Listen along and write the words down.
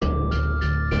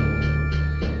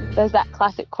there's that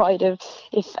classic quote of,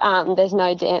 if there's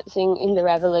no dancing in the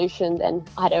revolution, then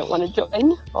I don't want to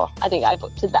join. Or I think I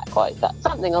butchered that quote, but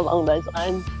something along those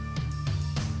lines.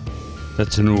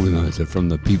 That's an organiser from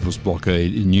the People's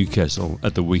Blockade in Newcastle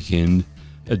at the weekend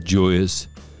at Joyous,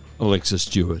 Alexa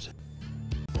Stuart.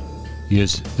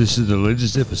 Yes, this is the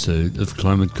latest episode of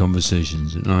Climate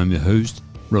Conversations, and I'm your host,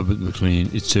 Robert McLean.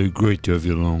 It's so great to have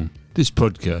you along. This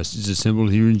podcast is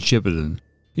assembled here in Shepparton,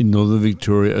 in northern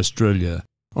Victoria, Australia,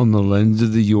 on the lands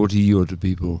of the Yorta Yorta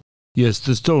people. Yes,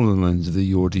 the stolen lands of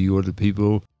the Yorta Yorta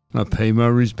people. I pay my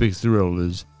respects to their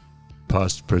elders,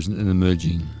 past, present and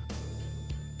emerging.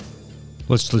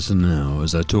 Let's listen now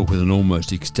as I talk with an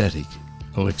almost ecstatic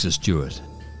Alexa Stuart.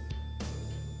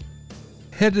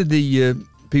 How did the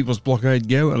People's Blockade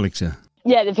go, Alexa?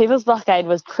 Yeah, the People's Blockade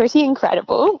was pretty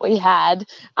incredible. We had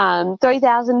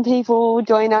 3,000 people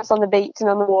join us on the beach and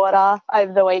on the water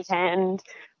over the weekend.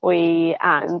 We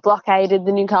blockaded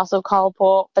the Newcastle coal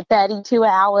port for 32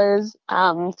 hours,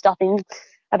 stopping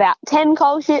about 10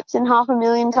 coal ships and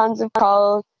 500,000 tonnes of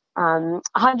coal.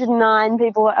 109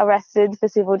 people were arrested for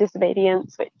civil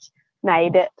disobedience, which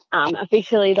made it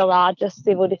officially the largest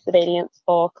civil disobedience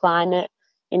for climate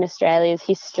in Australia's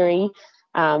history.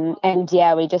 And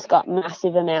yeah, we just got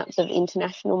massive amounts of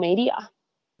international media.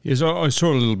 Yes, I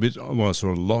saw a little bit, well, I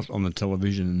saw a lot on the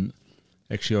television.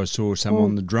 Actually, I saw some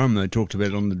on the drum. They talked about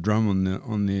it on the drum on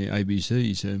the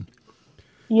ABC. So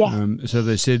yeah, so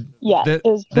they said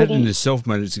that in itself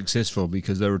made it successful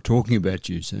because they were talking about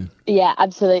you. So yeah,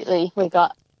 absolutely. We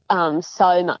got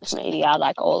so much media,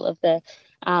 like all of the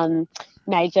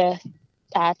major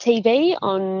TV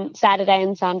on Saturday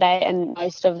and Sunday, and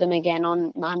most of them again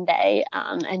on Monday.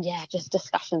 And yeah, just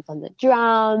discussions on the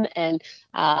drum and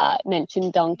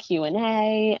mentioned on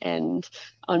Q&A and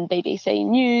on BBC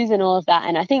News and all of that.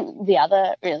 And I think the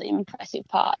other really impressive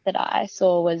part that I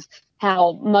saw was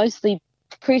how mostly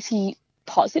pretty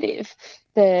positive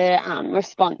the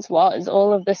response was.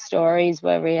 All of the stories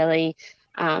were really,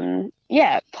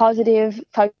 positive,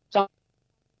 focused on.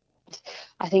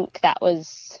 I think that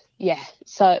was,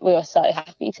 so we were so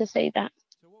happy to see that.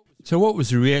 So what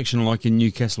was the reaction like in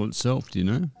Newcastle itself, do you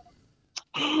know?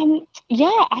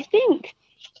 I think,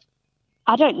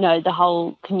 I don't know the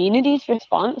whole community's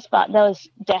response, but there was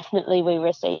definitely, we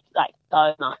received like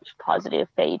so much positive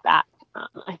feedback.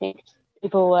 I think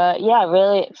people were,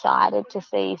 really excited to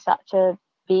see such a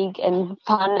big and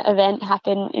fun event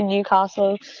happen in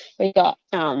Newcastle. We got,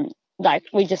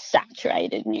 we just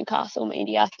saturated Newcastle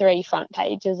media, 3 front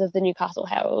pages of the Newcastle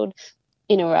Herald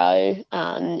in a row.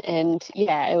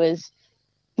 It was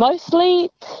mostly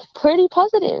pretty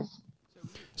positive.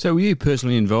 So were you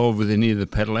personally involved with any of the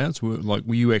paddle outs? Were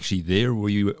you actually there or were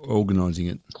you organising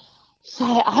it? So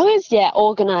I was,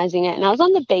 organising it, and I was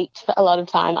on the beach for a lot of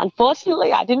time.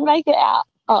 Unfortunately, I didn't make it out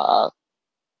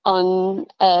on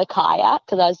a kayak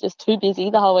because I was just too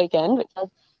busy the whole weekend, which I was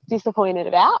disappointed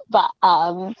about. But,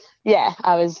 I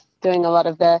was doing a lot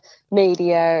of the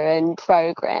media and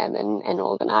program and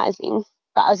organising.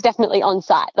 But I was definitely on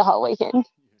site the whole weekend.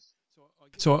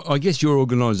 So I guess your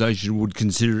organisation would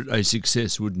consider it a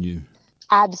success, wouldn't you?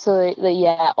 Absolutely,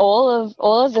 yeah. All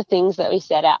of the things that we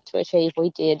set out to achieve,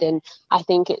 we did, and I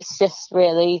think it's just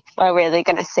we're really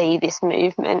going to see this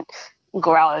movement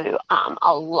grow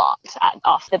a lot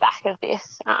off the back of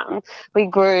this. We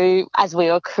grew as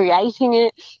we were creating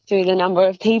it through the number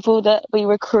of people that we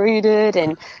recruited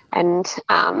and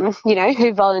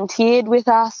who volunteered with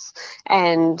us,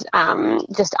 and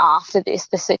just after this,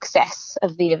 the success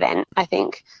of the event, I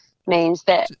think, means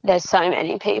that there's so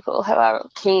many people who are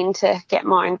keen to get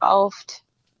more involved.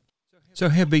 So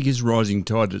how big is Rising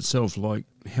Tide itself? Like,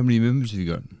 how many members have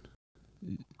you got?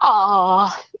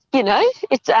 Oh,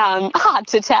 it's hard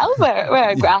to tell. We're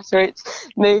a grassroots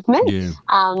movement.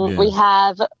 We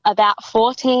have about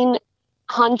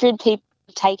 1,400 people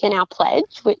taken our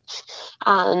pledge, which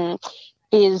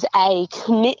is a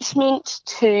commitment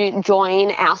to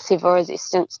join our civil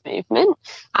resistance movement.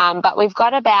 But we've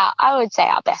got about, I would say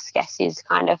our best guess is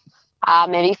kind of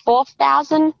maybe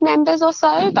 4,000 members or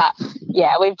so. But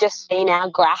yeah, we've just seen our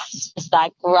grass just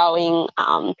like growing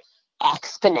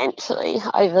exponentially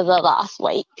over the last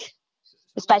week.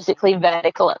 It's basically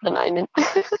vertical at the moment.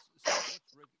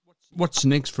 What's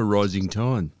next for Rising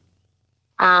Tide?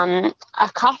 A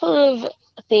couple of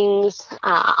things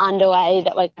are underway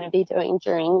that we're going to be doing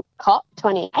during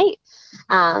COP28.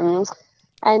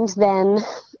 And then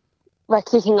we're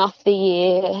kicking off the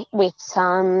year with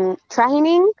some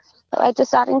training that we're just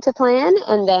starting to plan.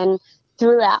 And then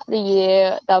throughout the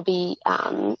year, there'll be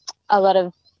a lot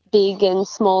of big and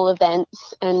small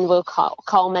events, and will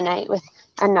culminate with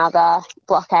another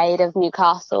blockade of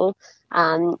Newcastle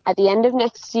at the end of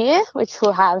next year, which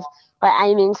we're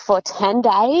aiming for 10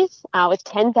 days with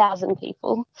 10,000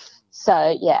 people.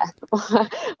 So, yeah,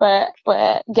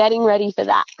 we're getting ready for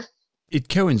that. It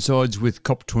coincides with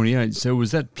COP28, so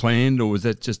was that planned or was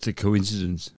that just a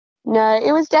coincidence? No,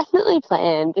 it was definitely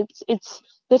planned. It's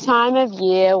the time of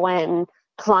year when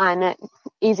climate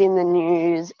is in the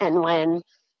news and when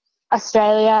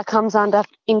Australia comes under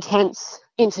intense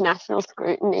international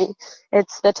scrutiny.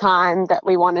 It's the time that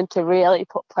we wanted to really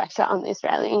put pressure on the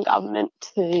Australian government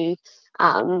to,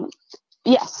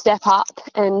 step up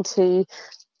and to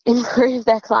improve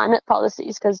their climate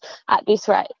policies, because at this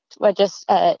rate we're just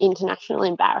an international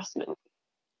embarrassment.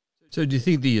 So do you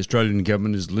think the Australian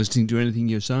government is listening to anything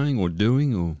you're saying or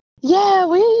doing? Or Yeah,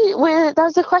 there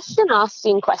was a question asked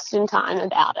in question time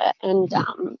about it, and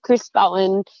Chris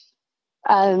Bowen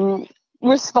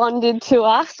responded to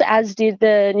us, as did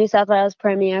the New South Wales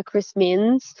Premier Chris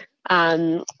Minns,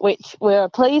 which we were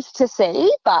pleased to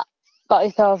see, but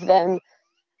both of them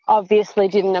obviously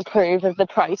didn't approve of the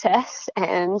protests,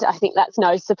 and I think that's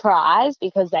no surprise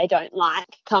because they don't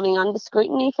like coming under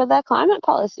scrutiny for their climate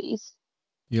policies.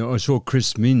 Yeah, I saw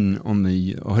Chris Min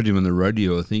I heard him on the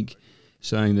radio, I think,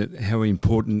 saying that how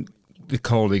important the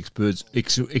coal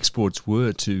exports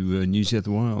were to New South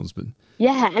Wales. But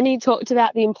yeah, and he talked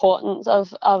about the importance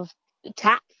of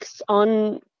tax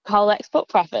on coal export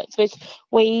profits, which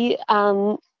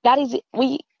that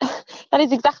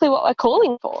is exactly what we're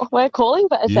calling for. We're calling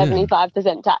for a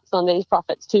 75% tax on these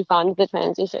profits to fund the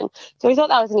transition. So we thought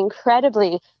that was an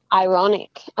incredibly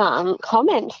ironic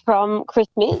comment from Chris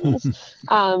Minns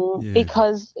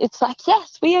because it's like,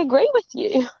 yes, we agree with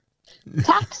you.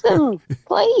 Tax them,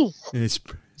 please. It's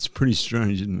pretty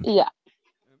strange, isn't it? Yeah.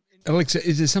 Alexa,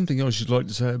 is there something else you'd like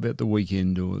to say about the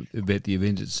weekend or about the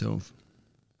event itself?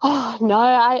 Oh, no,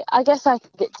 I guess I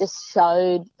think it just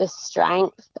showed the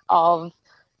strength of,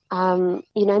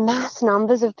 mass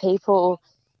numbers of people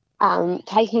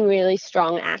taking really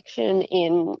strong action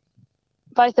in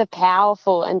both a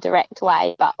powerful and direct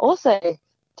way, but also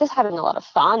just having a lot of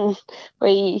fun.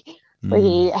 We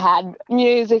had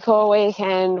music all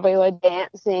weekend, we were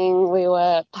dancing, we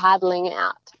were paddling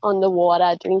out on the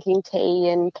water, drinking tea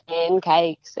and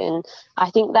pancakes, and I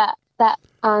think that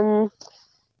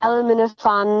element of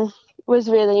fun was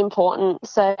really important.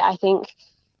 So I think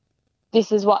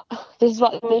this is what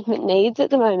the movement needs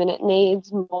at the moment. It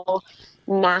needs more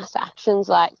mass actions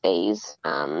like these,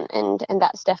 and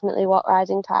that's definitely what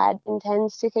Rising Tide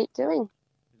intends to keep doing.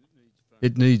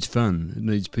 It needs fun. It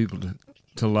needs people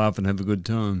to laugh and have a good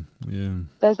time. Yeah.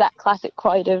 There's that classic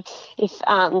quote of, if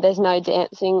there's no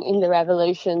dancing in the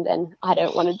revolution, then I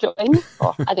don't want to join.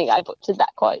 Or I think I butchered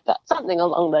that quote, but something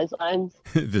along those lines.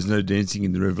 If there's no dancing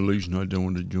in the revolution, I don't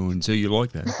want to join. So you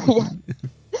like that?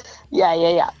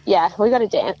 Yeah, we got to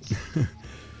dance.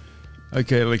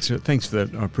 Okay, Alexa, thanks for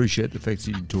that. I appreciate the fact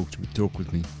that you talk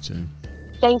with me. So,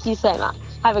 thank you so much.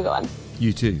 Have a good one.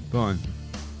 You too. Bye.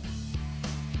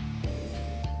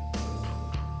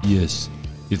 Yes,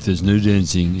 if there's no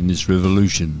dancing in this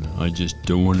revolution, I just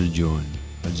don't want to join.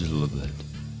 I just love that.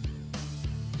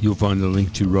 You'll find a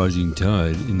link to Rising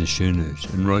Tide in the show notes,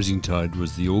 and Rising Tide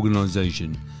was the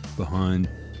organisation behind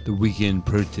the weekend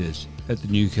protest at the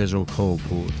Newcastle coal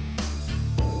port.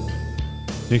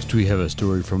 Next we have a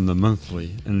story from The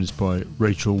Monthly, and it's by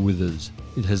Rachel Withers.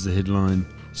 It has the headline,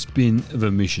 Spin of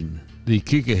a Mission. The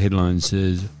kicker headline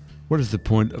says, what is the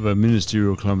point of a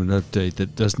ministerial climate update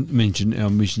that doesn't mention our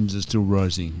emissions are still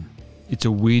rising? It's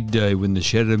a weird day when the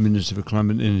Shadow Minister for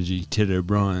Climate and Energy, Ted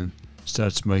O'Brien,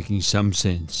 starts making some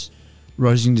sense.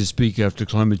 Rising to speak after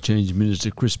Climate Change Minister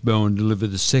Chris Bowen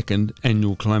delivered the second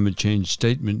annual climate change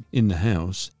statement in the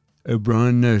House,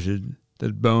 O'Brien noted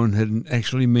that Bowen hadn't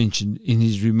actually mentioned in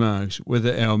his remarks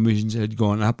whether our emissions had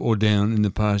gone up or down in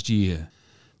the past year.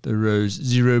 They rose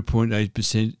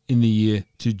 0.8% in the year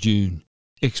to June.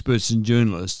 Experts and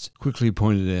journalists quickly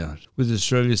pointed out, with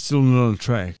Australia still not on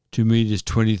track to meet its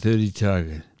 2030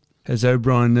 target. As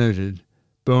O'Brien noted,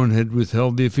 Bowen had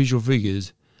withheld the official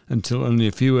figures until only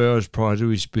a few hours prior to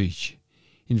his speech.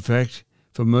 In fact,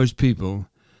 for most people,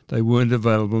 they weren't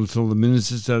available until the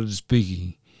minister started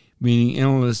speaking, meaning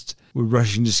analysts were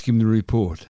rushing to skim the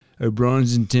report.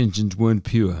 O'Brien's intentions weren't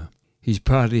pure. His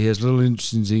party has little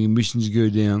interest in seeing emissions go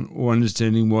down or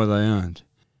understanding why they aren't.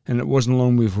 And it wasn't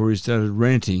long before he started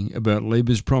ranting about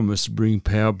Labor's promise to bring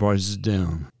power prices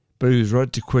down. But he was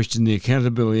right to question the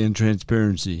accountability and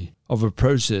transparency of a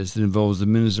process that involves the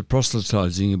minister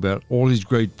proselytising about all his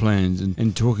great plans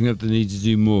and talking up the need to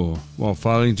do more, while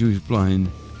failing to explain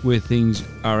where things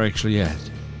are actually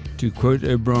at. To quote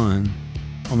O'Brien,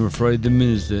 "I'm afraid the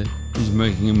minister is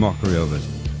making a mockery of it."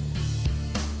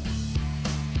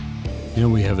 Now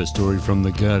we have a story from The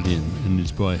Guardian, and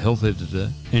it's by health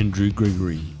editor Andrew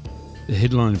Gregory. The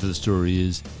headline for the story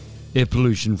is "Air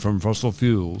pollution from fossil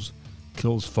fuels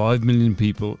kills 5 million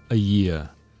people a year."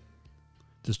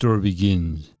 The story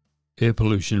begins, "Air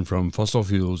pollution from fossil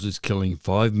fuels is killing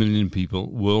 5 million people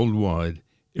worldwide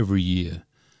every year,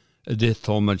 a death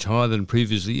toll much higher than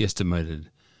previously estimated,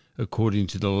 according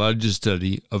to the largest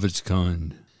study of its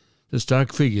kind." The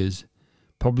stark figures,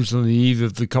 published on the eve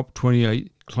of the COP28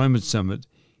 climate summit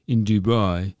in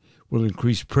Dubai, will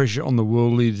increase pressure on the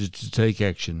world leaders to take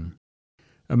action.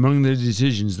 Among the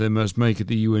decisions they must make at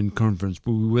the UN conference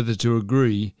will be whether to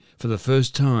agree, for the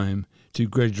first time, to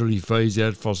gradually phase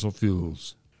out fossil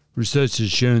fuels. Research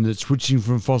has shown that switching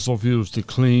from fossil fuels to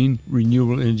clean,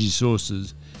 renewable energy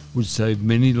sources would save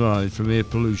many lives from air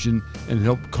pollution and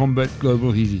help combat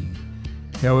global heating.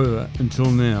 However,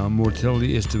 until now,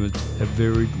 mortality estimates have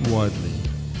varied widely.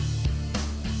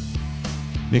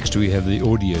 Next we have the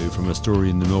audio from a story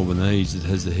in the Melbourne Age that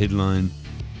has the headline,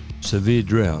 "Severe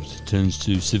drought turns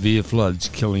to severe floods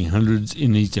killing hundreds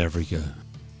in East Africa."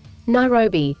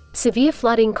 Nairobi, severe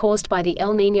flooding caused by the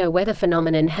El Niño weather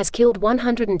phenomenon has killed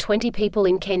 120 people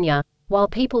in Kenya, while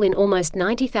people in almost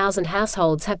 90,000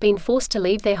 households have been forced to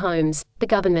leave their homes, the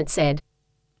government said.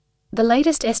 The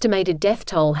latest estimated death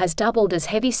toll has doubled as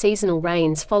heavy seasonal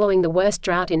rains following the worst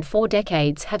drought in 4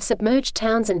 decades have submerged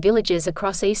towns and villages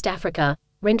across East Africa,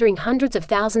 rendering hundreds of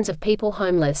thousands of people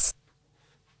homeless.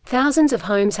 Thousands of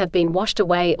homes have been washed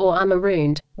away or are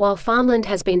marooned, while farmland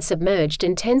has been submerged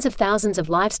and tens of thousands of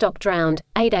livestock drowned,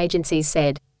 aid agencies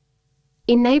said.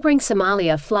 In neighboring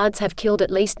Somalia, floods have killed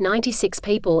at least 96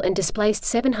 people and displaced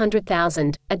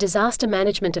 700,000, a disaster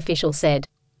management official said.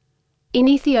 In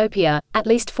Ethiopia, at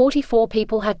least 44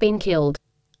 people have been killed.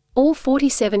 All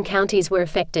 47 counties were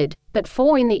affected, but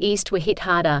 4 in the east were hit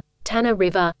harder. Tana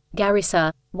River,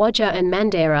 Garissa, Wajir and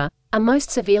Mandera are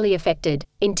most severely affected,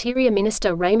 Interior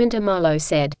Minister Raymond Amolo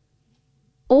said.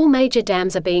 All major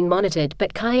dams are being monitored,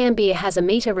 but Kiambia has a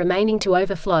meter remaining to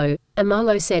overflow,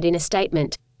 Amolo said in a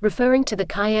statement, referring to the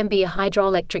Kiambia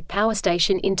hydroelectric power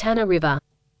station in Tana River.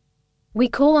 "We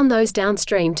call on those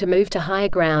downstream to move to higher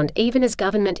ground even as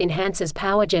government enhances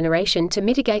power generation to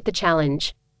mitigate the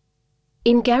challenge."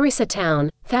 In Garissa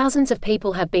town, thousands of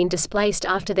people have been displaced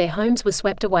after their homes were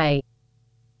swept away.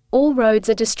 "All roads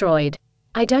are destroyed.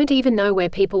 I don't even know where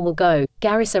people will go,"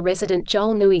 Garissa resident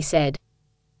Joel Nui said.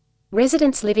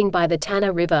 Residents living by the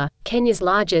Tana River, Kenya's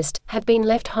largest, have been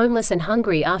left homeless and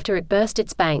hungry after it burst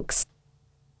its banks.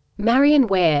 Marion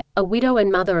Ware, a widow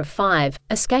and mother of 5,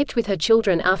 escaped with her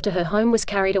children after her home was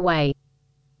carried away.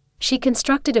 She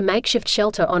constructed a makeshift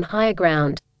shelter on higher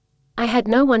ground. "I had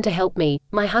no one to help me,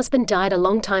 my husband died a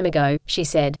long time ago," she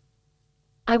said.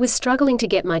 "I was struggling to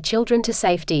get my children to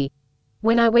safety.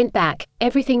 When I went back,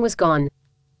 everything was gone."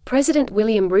 President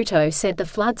William Ruto said the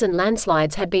floods and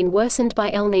landslides had been worsened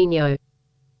by El Niño.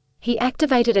 He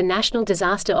activated a National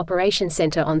Disaster Operations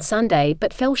Center on Sunday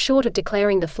but fell short of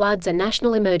declaring the floods a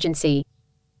national emergency.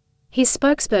 His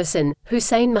spokesperson,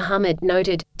 Hussein Mohammed,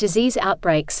 noted, disease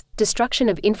outbreaks, destruction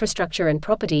of infrastructure and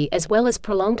property as well as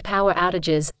prolonged power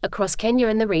outages, across Kenya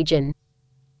and the region.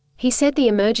 He said the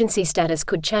emergency status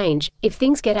could change, if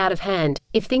things get out of hand,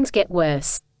 if things get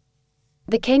worse.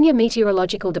 The Kenya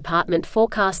Meteorological Department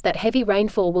forecast that heavy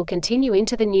rainfall will continue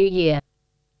into the new year.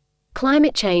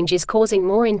 Climate change is causing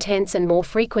more intense and more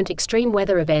frequent extreme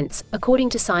weather events, according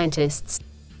to scientists.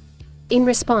 In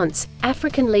response,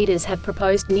 African leaders have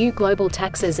proposed new global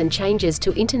taxes and changes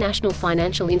to international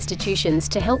financial institutions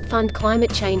to help fund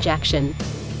climate change action.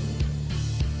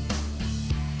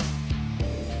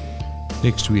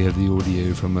 Next we have the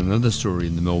audio from another story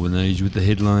in the Melbourne Age with the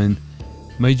headline,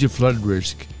 "Major flood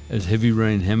risk as heavy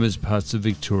rain hammers parts of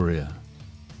Victoria."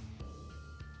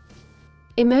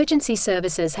 Emergency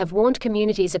services have warned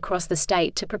communities across the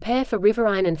state to prepare for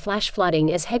riverine and flash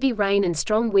flooding as heavy rain and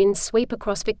strong winds sweep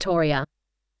across Victoria.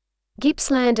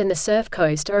 Gippsland and the Surf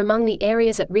Coast are among the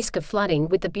areas at risk of flooding,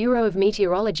 with the Bureau of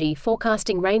Meteorology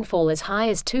forecasting rainfall as high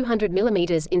as 200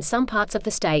 millimeters in some parts of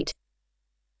the state.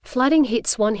 Flooding hit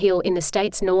Swan Hill in the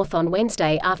state's north on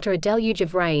Wednesday after a deluge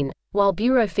of rain, while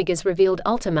Bureau figures revealed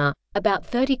Ultima, about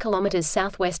 30 kilometers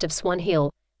southwest of Swan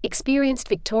Hill, experienced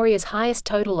Victoria's highest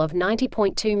total of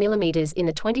 90.2 millimeters in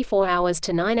the 24 hours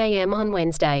to 9 a.m. on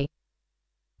Wednesday.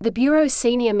 The Bureau's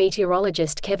senior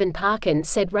meteorologist Kevin Parkin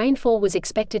said rainfall was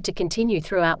expected to continue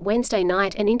throughout Wednesday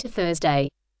night and into Thursday.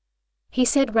 He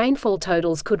said rainfall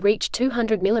totals could reach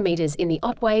 200 millimeters in the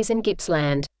Otways and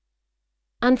Gippsland.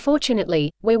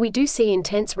 Unfortunately, where we do see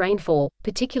intense rainfall,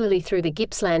 particularly through the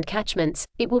Gippsland catchments,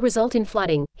 it will result in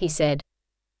flooding, he said.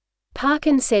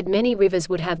 Parkin said many rivers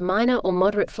would have minor or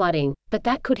moderate flooding, but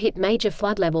that could hit major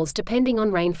flood levels depending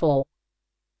on rainfall.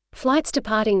 Flights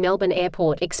departing Melbourne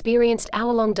Airport experienced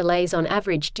hour-long delays on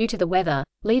average due to the weather,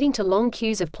 leading to long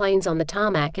queues of planes on the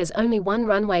tarmac as only one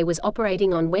runway was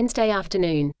operating on Wednesday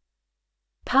afternoon.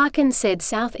 Parkin said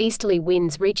southeasterly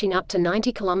winds reaching up to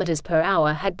 90 km per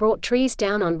hour had brought trees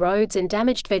down on roads and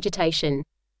damaged vegetation.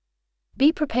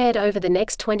 Be prepared over the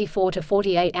next 24 to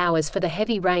 48 hours for the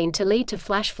heavy rain to lead to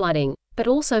flash flooding, but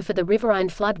also for the riverine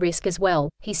flood risk as well,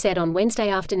 he said on Wednesday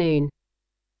afternoon.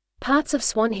 Parts of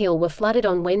Swan Hill were flooded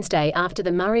on Wednesday after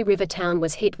the Murray River town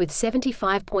was hit with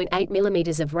 75.8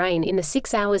 millimetres of rain in the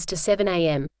 6 hours to 7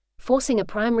 a.m., forcing a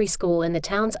primary school and the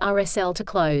town's RSL to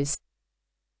close.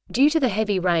 Due to the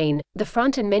heavy rain, the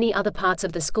front and many other parts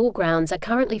of the school grounds are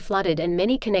currently flooded and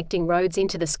many connecting roads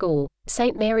into the school,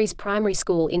 St Mary's Primary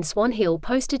School in Swan Hill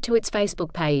posted to its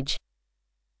Facebook page.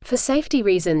 For safety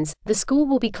reasons, the school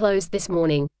will be closed this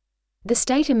morning. The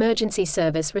State Emergency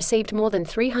Service received more than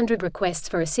 300 requests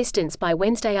for assistance by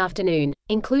Wednesday afternoon,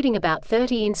 including about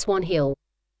 30 in Swan Hill.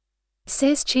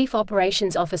 Says Chief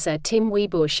Operations Officer Tim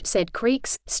Wiebusch said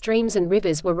creeks, streams and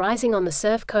rivers were rising on the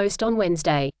Surf Coast on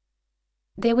Wednesday.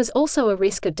 There was also a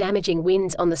risk of damaging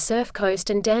winds on the Surf Coast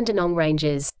and Dandenong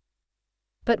ranges.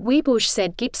 But Wiebusch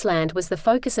said Gippsland was the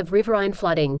focus of riverine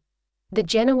flooding. The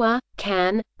Genoa,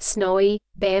 Cann, Snowy,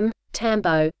 Bem,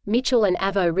 Tambo, Mitchell and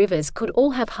Avo rivers could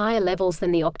all have higher levels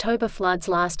than the October floods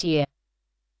last year.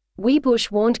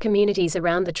 Wiebusch warned communities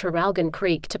around the Traralgon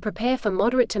Creek to prepare for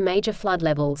moderate to major flood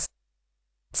levels.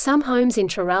 Some homes in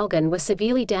Traralgon were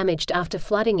severely damaged after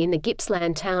flooding in the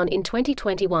Gippsland town in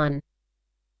 2021.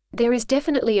 There is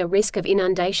definitely a risk of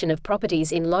inundation of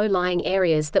properties in low-lying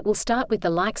areas that will start with the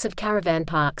likes of caravan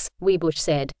parks, Wiebusch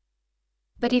said.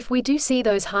 But if we do see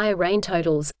those higher rain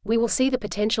totals, we will see the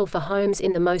potential for homes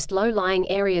in the most low-lying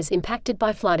areas impacted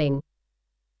by flooding.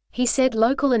 He said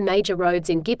local and major roads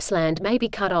in Gippsland may be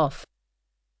cut off.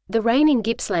 The rain in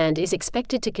Gippsland is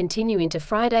expected to continue into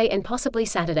Friday and possibly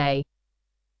Saturday.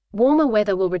 Warmer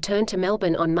weather will return to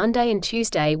Melbourne on Monday and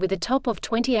Tuesday with a top of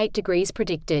 28 degrees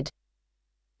predicted.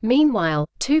 Meanwhile,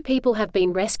 2 people have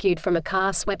been rescued from a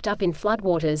car swept up in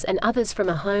floodwaters and others from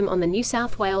a home on the New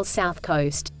South Wales south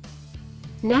coast.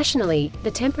 Nationally,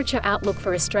 the temperature outlook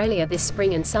for Australia this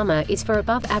spring and summer is for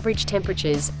above average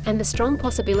temperatures, and the strong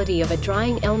possibility of a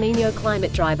drying El Niño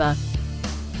climate driver.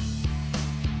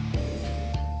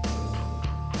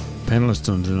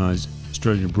 Panellists on tonight's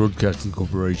Australian Broadcasting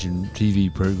Corporation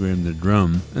TV program The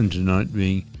Drum, and tonight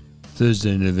being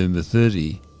Thursday, November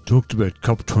 30, talked about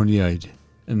COP28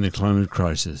 and the climate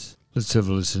crisis. Let's have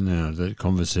a listen now to that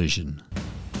conversation.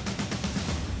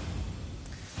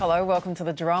 Hello, welcome to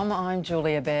The Drum. I'm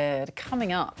Julia Baird.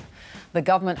 Coming up, the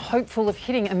government hopeful of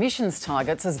hitting emissions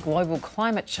targets as global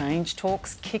climate change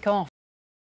talks kick off.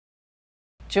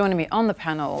 Joining me on the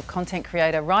panel, content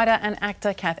creator, writer and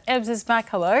actor Kath Ebbs is back.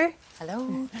 Hello.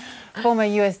 Hello. Former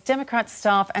US Democrat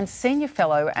staff and senior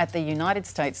fellow at the United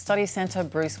States Study Centre,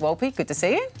 Bruce Wolpe. Good to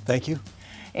see you. Thank you.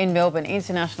 In Melbourne,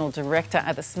 International Director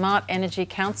at the Smart Energy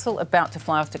Council, about to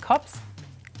fly off to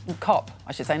COP,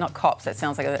 I should say, not COPs. That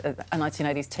sounds like a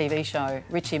 1980s TV show.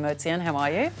 Richie Mertzian, how are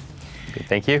you? Good,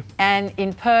 thank you. And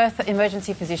in Perth,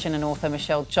 emergency physician and author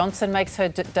Michelle Johnson makes her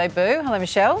debut. Hello,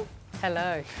 Michelle.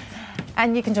 Hello.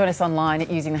 And you can join us online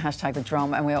using the hashtag The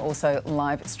Drum, and we are also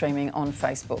live streaming on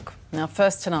Facebook. Now,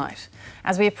 first tonight,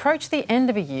 as we approach the end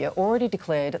of a year already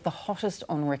declared the hottest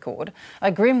on record, a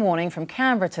grim warning from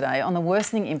Canberra today on the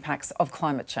worsening impacts of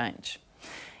climate change.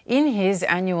 In his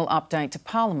annual update to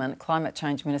Parliament, Climate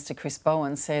Change Minister Chris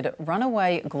Bowen said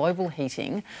runaway global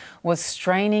heating was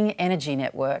straining energy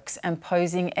networks and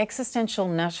posing existential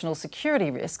national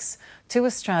security risks to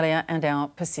Australia and our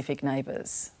Pacific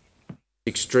neighbours.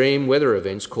 Extreme weather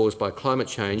events caused by climate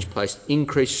change placed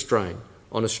increased strain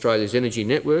on Australia's energy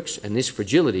networks, and this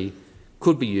fragility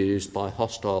could be used by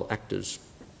hostile actors.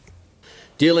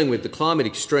 Dealing with the climate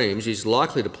extremes is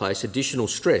likely to place additional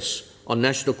stress on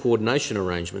national coordination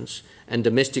arrangements and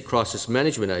domestic crisis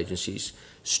management agencies,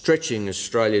 stretching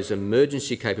Australia's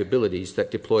emergency capabilities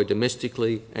that deploy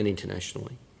domestically and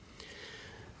internationally.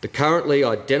 The currently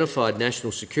identified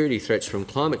national security threats from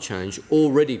climate change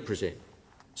already present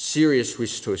serious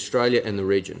risks to Australia and the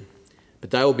region,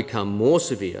 but they will become more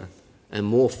severe and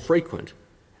more frequent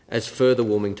as further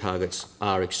warming targets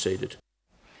are exceeded.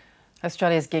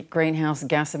 Australia's greenhouse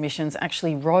gas emissions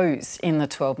actually rose in the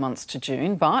 12 months to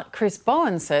June, but Chris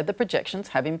Bowen said the projections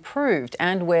have improved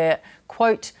and we're,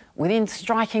 quote, within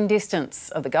striking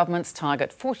distance of the government's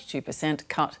target 42%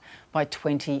 cut by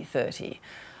 2030.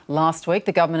 Last week,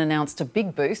 the government announced a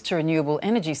big boost to renewable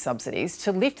energy subsidies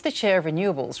to lift the share of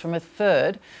renewables from a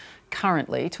third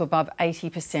currently to above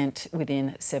 80%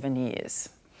 within 7 years.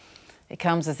 It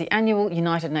comes as the annual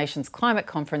United Nations Climate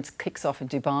Conference kicks off in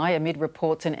Dubai amid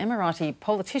reports an Emirati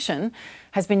politician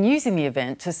has been using the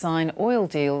event to sign oil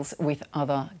deals with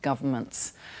other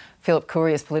governments. Philip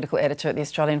Courier is political editor at the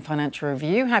Australian Financial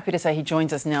Review. Happy to say he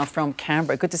joins us now from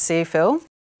Canberra. Good to see you, Phil.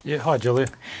 Yeah, hi, Julia.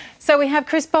 So we have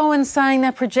Chris Bowen saying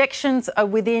that projections are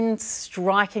within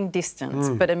striking distance,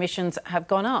 but emissions have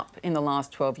gone up in the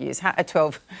last 12 years.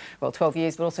 12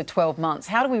 years, but also 12 months.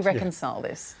 How do we reconcile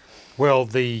this? Well,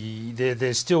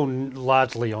 they're still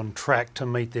largely on track to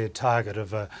meet their target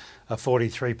of a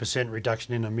 43%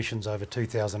 reduction in emissions over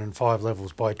 2005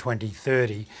 levels by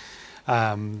 2030.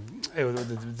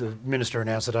 The Minister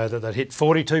announced today that they'd hit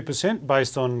 42%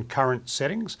 based on current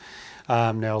settings.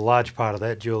 Now, a large part of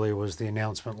that, Julia, was the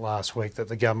announcement last week that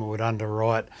the government would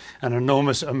underwrite an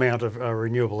enormous amount of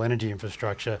renewable energy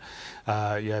infrastructure,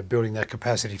 building that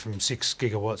capacity from 6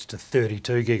 gigawatts to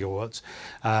 32 gigawatts.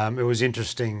 It was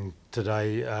interesting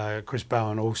today, Chris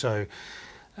Bowen also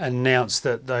announced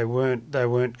that they weren't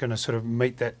going to sort of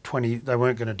meet that 20. They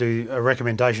weren't going to do a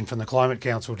recommendation from the Climate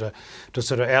Council to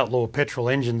sort of outlaw petrol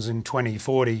engines in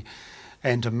 2040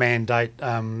 and to mandate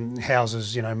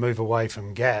houses, move away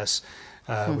from gas,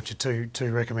 which are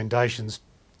two recommendations.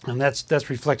 And that's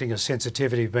reflecting a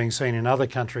sensitivity being seen in other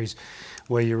countries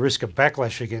where you risk a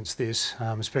backlash against this,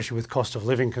 especially with cost of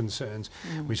living concerns.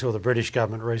 We saw the British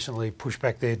government recently push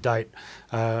back their date,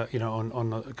 on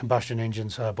the combustion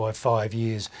engines by 5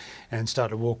 years and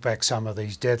start to walk back some of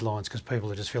these deadlines because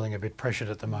people are just feeling a bit pressured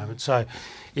at the moment. So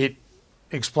it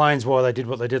explains why they did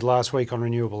what they did last week on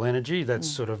renewable energy. That's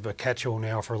sort of a catch-all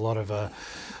now for a lot of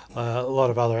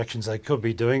other actions they could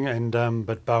be doing. And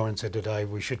but Bowen said today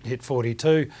we should hit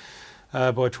 42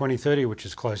 by 2030, which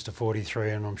is close to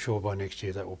 43, and I'm sure by next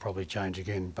year that will probably change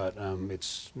again. But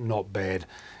it's not bad.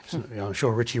 I'm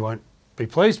sure Richie won't be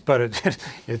pleased, but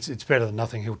it's better than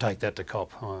nothing. He'll take that to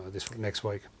COP this next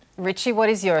week. Richie, what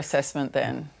is your assessment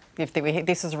then? If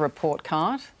this is a report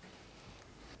card?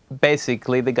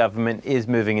 Basically, the government is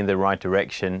moving in the right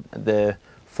direction. The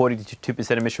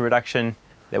 42% emission reduction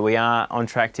that we are on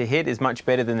track to hit is much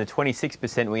better than the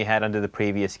 26% we had under the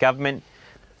previous government.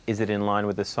 Is it in line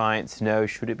with the science? No.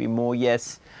 Should it be more?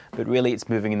 Yes. But really, it's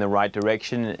moving in the right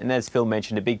direction. And as Phil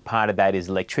mentioned, a big part of that is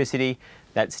electricity.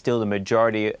 That's still the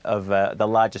majority of the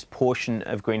largest portion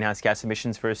of greenhouse gas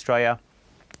emissions for Australia.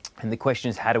 And the question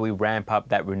is, how do we ramp up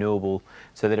that renewable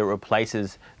so that it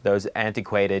replaces those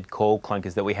antiquated coal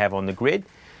clunkers that we have on the grid?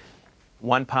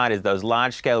 One part is those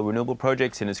large-scale renewable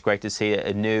projects, and it's great to see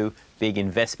a new big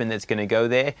investment that's going to go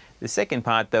there. The second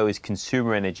part, though, is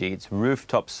consumer energy. It's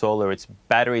rooftop solar, it's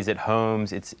batteries at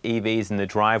homes, it's EVs in the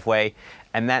driveway,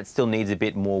 and that still needs a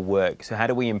bit more work. So how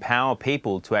do we empower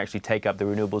people to actually take up the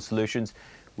renewable solutions,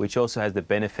 which also has the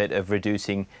benefit of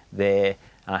reducing their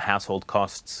household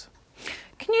costs?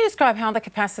 Can you describe how the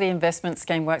capacity investment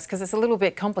scheme works? Because it's a little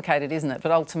bit complicated, isn't it?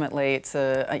 But ultimately, it's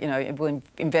it will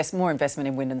invest more investment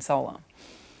in wind and solar.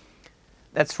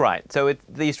 That's right. So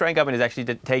the Australian government is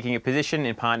actually taking a position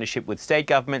in partnership with state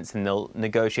governments, and they'll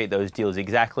negotiate those deals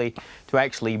exactly to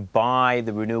actually buy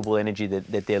the renewable energy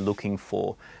that they're looking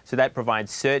for. So that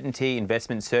provides certainty,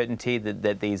 investment certainty,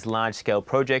 that these large-scale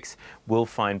projects will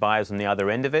find buyers on the other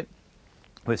end of it.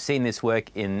 We've seen this work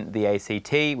in the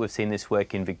ACT, we've seen this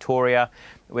work in Victoria.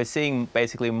 We're seeing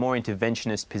basically a more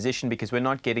interventionist position because we're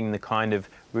not getting the kind of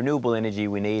renewable energy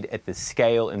we need at the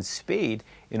scale and speed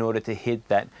in order to hit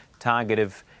that target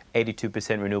of 82%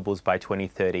 renewables by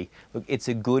 2030. Look, it's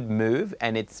a good move,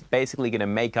 and it's basically going to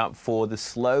make up for the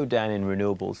slowdown in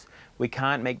renewables. We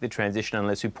can't make the transition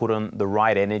unless we put on the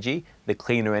right energy, the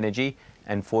cleaner energy,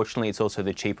 and fortunately it's also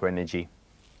the cheaper energy.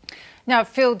 Now,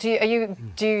 Phil, do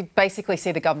you basically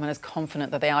see the government as confident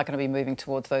that they are going to be moving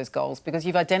towards those goals? Because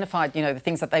you've identified, the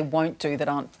things that they won't do that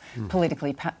aren't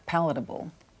politically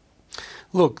palatable.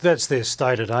 Look, that's their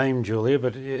stated aim, Julia,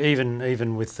 but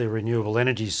even with the renewable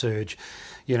energy surge,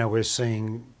 we're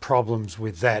seeing problems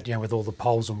with that, with all the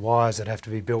poles and wires that have to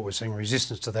be built. We're seeing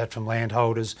resistance to that from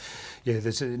landholders.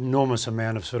 There's an enormous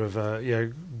amount of sort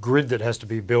of, grid that has to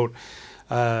be built.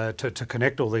 to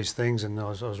connect all these things. And I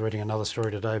was reading another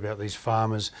story today about these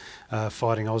farmers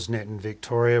fighting AusNet in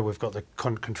Victoria. We've got the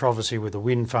controversy with the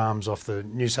wind farms off the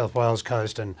New South Wales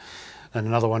coast and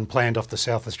another one planned off the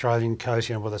South Australian coast,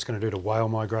 what that's going to do to whale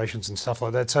migrations and stuff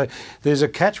like that. So there's a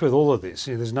catch with all of this.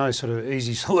 There's no sort of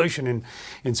easy solution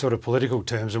in sort of political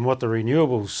terms. And what the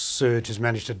renewables surge has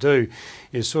managed to do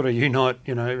is sort of unite,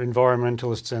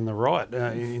 environmentalists and the right,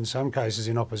 in some cases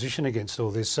in opposition against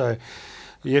all this. So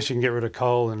yes, you can get rid of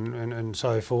coal and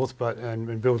so forth,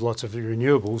 and build lots of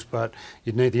renewables, but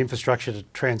you'd need the infrastructure to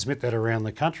transmit that around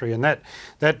the country, and that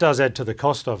does add to the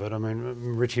cost of it. I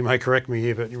mean, Richie may correct me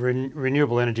here, but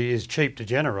renewable energy is cheap to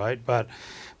generate, but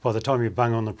by the time you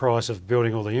bung on the price of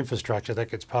building all the infrastructure, that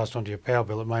gets passed on to your power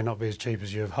bill. It may not be as cheap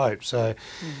as you have hoped. So,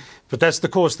 but that's the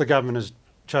course the government has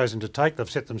chosen to take. They've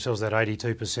set themselves that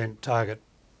 82% target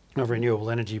of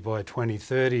renewable energy by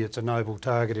 2030. It's a noble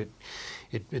target.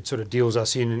 It sort of deals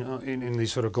us in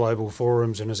these sort of global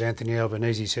forums, and as Anthony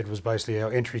Albanese said, was basically our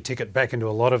entry ticket back into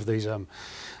a lot of these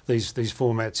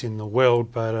formats in the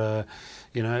world. But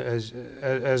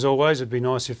as always, it'd be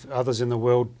nice if others in the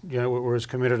world were as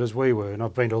committed as we were. And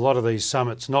I've been to a lot of these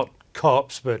summits, not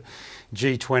COPs, but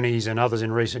G20s and others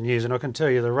in recent years, and I can tell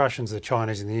you the Russians, the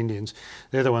Chinese and the Indians,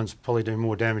 they're the ones probably doing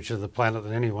more damage to the planet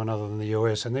than anyone other than the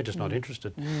US, and they're just not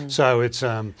interested. So it's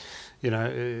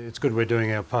it's good we're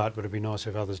doing our part, but it'd be nice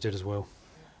if others did as well.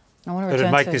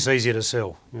 It'd make this easier to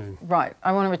sell. Right.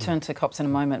 I want to return to COPs in a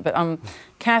moment. But,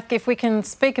 Kath, if we can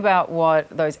speak about what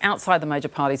those outside the major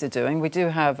parties are doing, we do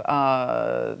have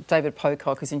David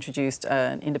Pocock, who's introduced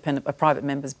a private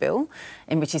member's bill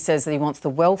in which he says that he wants the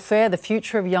welfare, the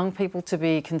future of young people to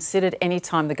be considered any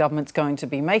time the government's going to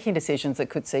be making decisions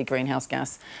that could see greenhouse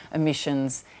gas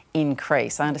emissions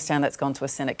increase. I understand that's gone to a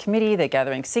Senate committee. They're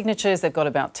gathering signatures. They've got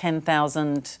about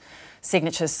 10,000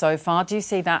 signatures so far. Do you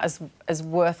see that as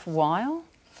worthwhile?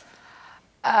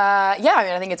 Yeah,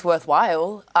 I think it's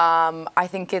worthwhile. I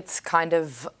think it's kind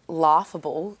of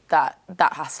laughable that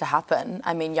has to happen.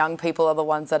 I mean, young people are the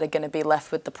ones that are going to be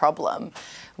left with the problem,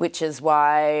 which is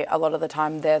why a lot of the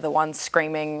time they're the ones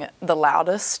screaming the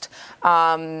loudest.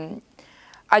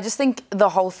 I just think the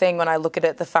whole thing, when I look at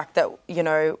it, the fact that,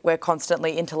 we're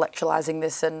constantly intellectualising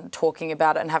this and talking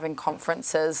about it and having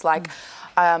conferences,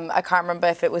 I can't remember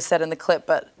if it was said in the clip,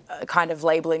 but kind of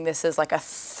labelling this as like a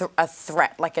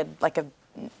threat, like a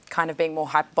kind of being more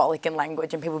hyperbolic in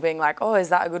language, and people being like, oh, is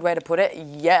that a good way to put it?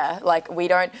 Yeah, we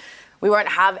won't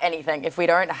have anything if we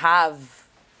don't have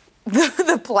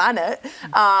the planet,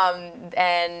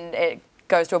 and it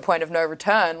goes to a point of no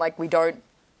return.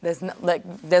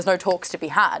 There's no talks to be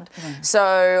had.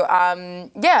 So,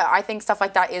 I think stuff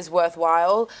like that is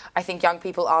worthwhile. I think young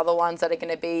people are the ones that are going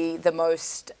to be the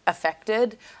most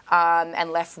affected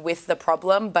and left with the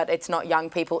problem, but it's not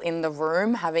young people in the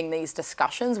room having these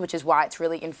discussions, which is why it's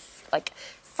really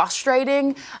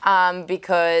frustrating,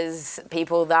 because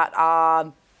people that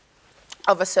are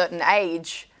of a certain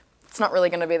age, it's not really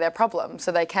going to be their problem.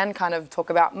 So they can kind of talk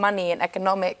about money and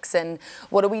economics and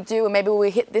what do we do, and maybe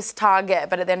we hit this target,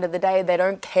 but at the end of the day, they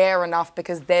don't care enough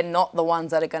because they're not the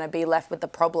ones that are going to be left with the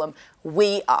problem.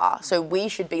 We are. So we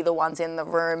should be the ones in the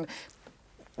room,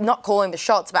 not calling the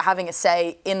shots, but having a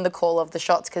say in the call of the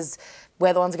shots, because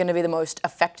we're the ones going to be the most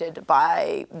affected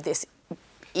by this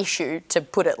issue, to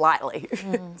put it lightly.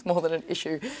 It's more than an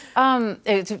issue.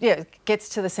 It gets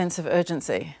to the sense of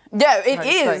urgency. Yeah, it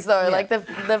is though. Yeah.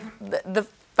 The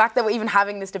fact that we're even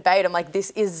having this debate, I'm like, this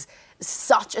is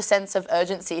such a sense of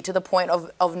urgency to the point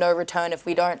of no return if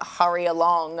we don't hurry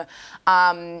along.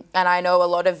 And I know a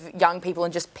lot of young people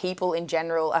and just people in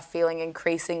general are feeling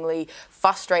increasingly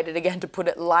frustrated, again, to put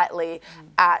it lightly,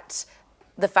 at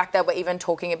the fact that we're even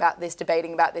talking about this,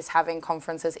 debating about this, having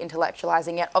conferences,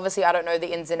 intellectualising it. Obviously, I don't know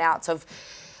the ins and outs of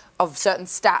certain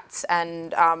stats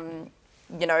and,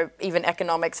 even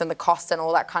economics and the costs and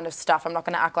all that kind of stuff. I'm not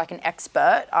going to act like an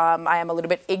expert. I am a little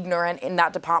bit ignorant in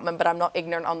that department, but I'm not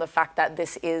ignorant on the fact that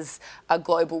this is a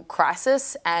global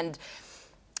crisis. And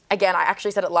again, I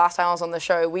actually said it last time I was on the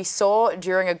show, we saw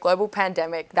during a global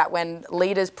pandemic that when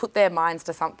leaders put their minds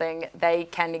to something, they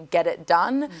can get it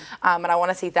done. And I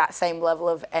want to see that same level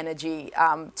of energy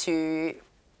to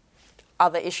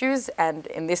other issues, and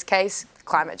in this case,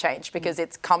 climate change, because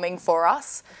it's coming for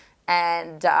us,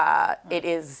 and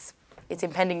it's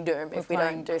impending doom if we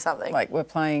don't do something. We're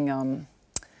playing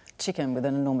chicken with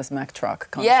an enormous Mack truck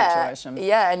kind of situation.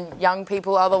 Yeah, and young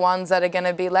people are the ones that are going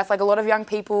to be left. A lot of young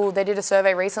people, they did a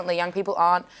survey recently, young people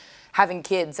aren't having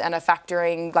kids and are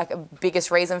factoring, like, a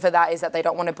biggest reason for that is that they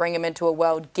don't want to bring them into a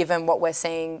world, given what we're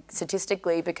seeing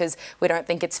statistically, because we don't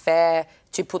think it's fair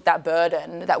to put that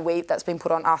burden that's been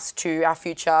put on us to our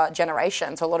future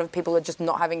generation. So a lot of people are just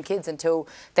not having kids until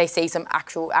they see some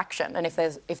actual action. And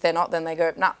if they're not, then they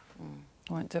go, nah.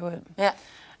 Won't do it. Yeah.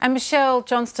 And Michelle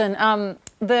Johnston,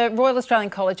 the Royal Australian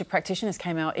College of Practitioners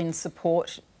came out in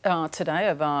support today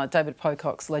of David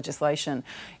Pocock's legislation.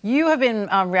 You have been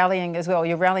rallying as well.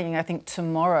 You're rallying, I think,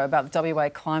 tomorrow about the WA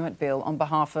Climate Bill on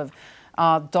behalf of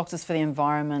Doctors for the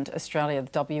Environment Australia,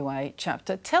 the WA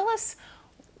chapter. Tell us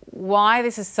why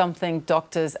this is something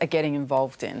doctors are getting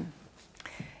involved in.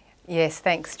 Yes,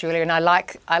 thanks, Julia. And I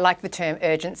like the term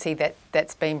urgency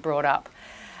that's been brought up.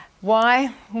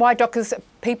 Why doctors?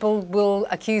 People will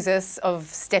accuse us of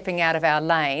stepping out of our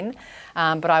lane,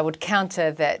 but I would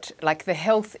counter that, like, the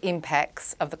health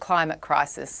impacts of the climate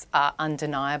crisis are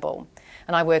undeniable.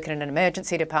 And I work in an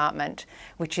emergency department,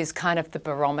 which is kind of the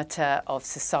barometer of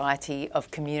society, of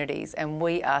communities, and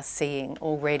we are seeing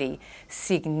already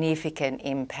significant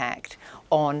impact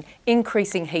on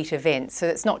increasing heat events. So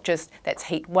it's not just, that's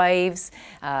heat waves,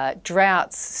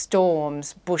 droughts,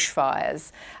 storms,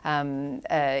 bushfires,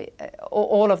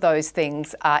 all of those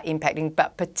things are impacting,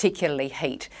 but particularly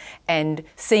heat. And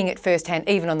seeing it firsthand,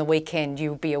 even on the weekend,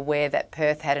 you'll be aware that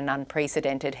Perth had an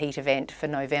unprecedented heat event for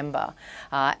November.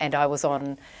 And I was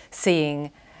on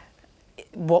seeing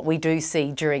what we do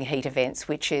see during heat events,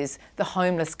 which is the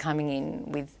homeless coming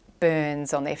in with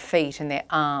burns on their feet and their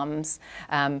arms,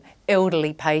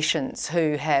 elderly patients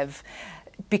who have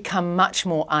become much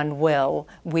more unwell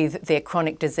with their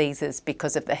chronic diseases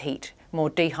because of the heat, more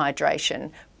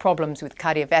dehydration, problems with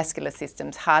cardiovascular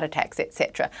systems, heart attacks,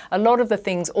 etc. A lot of the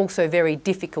things also very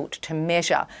difficult to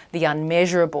measure, the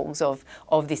unmeasurables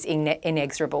of this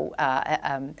inexorable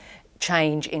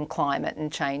change in climate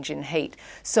and change in heat.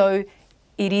 So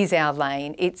it is our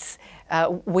lane. It's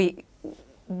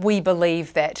we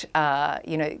believe that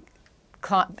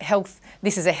health.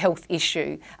 This is a health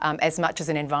issue as much as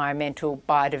an environmental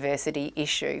biodiversity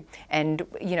issue, and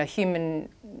human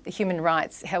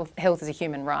rights. Health is a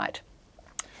human right.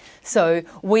 So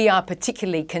we are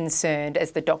particularly concerned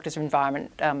as the Doctors for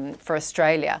Environment for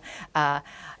Australia.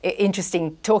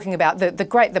 Interesting talking about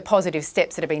the positive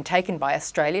steps that have been taken by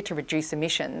Australia to reduce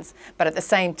emissions, but at the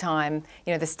same time,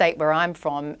 the state where I'm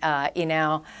from, in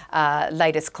our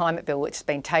latest climate bill, which has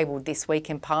been tabled this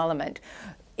week in Parliament,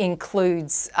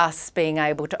 includes us being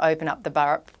able to open up the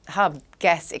Burrup Hub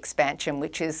gas expansion,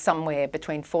 which is somewhere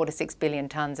between 4 to 6 billion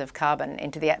tonnes of carbon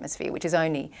into the atmosphere, which is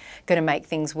only going to make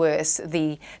things worse.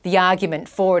 The argument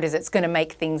for it is it's going to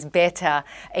make things better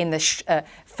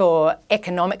for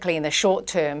economically in the short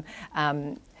term,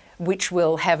 which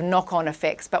will have knock-on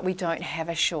effects, but we don't have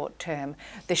a short term.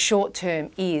 The short term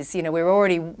is, we're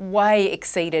already way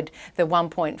exceeded the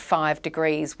 1.5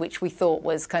 degrees, which we thought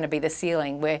was going to be the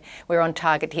ceiling. We're on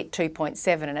target to hit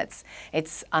 2.7, and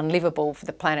it's unlivable for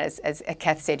the planet. As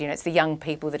Kath said, it's the young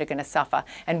people that are going to suffer,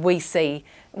 and we see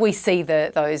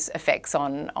those effects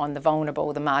on the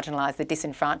vulnerable, the marginalised, the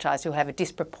disenfranchised, who have a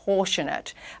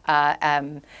disproportionate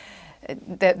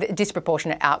the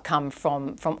disproportionate outcome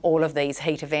from all of these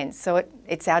heat events. So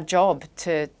it's our job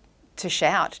to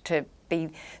shout, to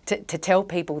tell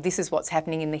people this is what's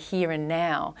happening in the here and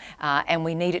now, and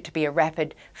we need it to be a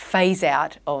rapid phase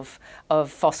out of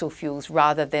fossil fuels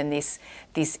rather than this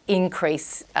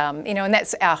increase. And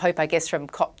that's our hope, I guess, from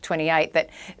COP28, that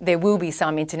there will be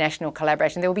some international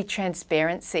collaboration. There will be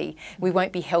transparency. We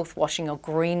won't be health washing or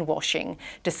greenwashing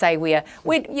to say we're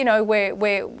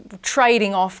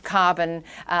trading off carbon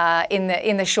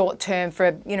in the short term for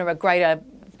a greater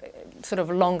sort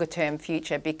of longer term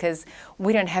future, because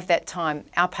we don't have that time.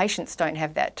 Our patients don't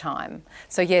have that time.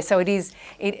 So it is,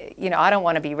 I don't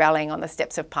want to be rallying on the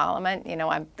steps of Parliament.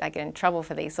 I get in trouble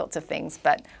for these sorts of things,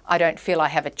 but I don't feel I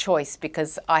have a choice,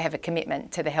 because I have a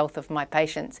commitment to the health of my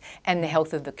patients and the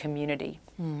health of the community.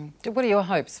 What are your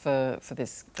hopes for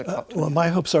this? Well, my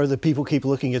hopes are that people keep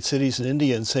looking at cities in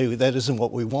India and say that isn't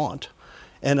what we want.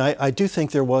 And I do think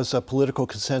there was a political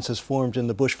consensus formed in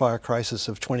the bushfire crisis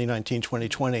of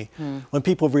 2019-2020 when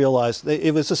people realized that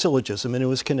it was a syllogism and it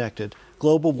was connected.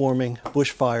 Global warming,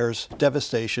 bushfires,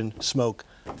 devastation, smoke,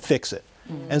 fix it.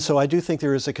 And so I do think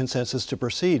there is a consensus to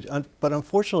proceed. But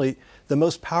unfortunately, the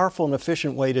most powerful and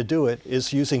efficient way to do it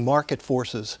is using market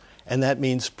forces, and that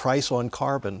means price on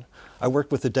carbon. I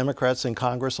worked with the Democrats in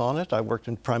Congress on it. I worked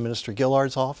in Prime Minister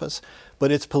Gillard's office,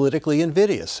 but it's politically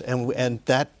invidious, and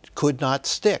that could not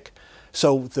stick.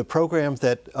 So the program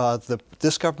that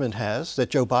this government has, that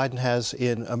Joe Biden has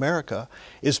in America,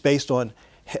 is based on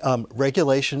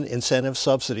regulation, incentive,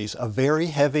 subsidies, a very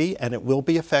heavy, and it will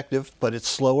be effective, but it's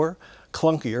slower,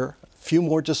 clunkier, few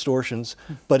more distortions,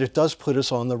 but it does put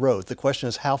us on the road. The question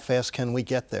is, how fast can we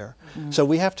get there? So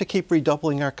we have to keep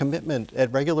redoubling our commitment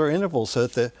at regular intervals so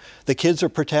that the kids are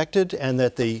protected and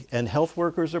that and health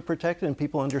workers are protected and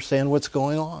people understand what's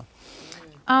going on.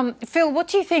 Phil, what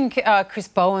do you think Chris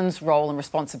Bowen's role and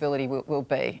responsibility will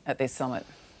be at this summit?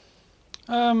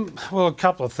 Well, a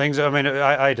couple of things. I mean,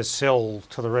 A, to sell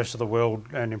to the rest of the world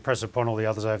and impress upon all the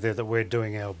others over there that we're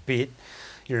doing our bit.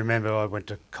 You remember I went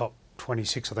to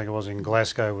COP26, I think it was, in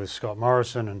Glasgow with Scott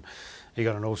Morrison, and he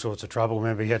got in all sorts of trouble.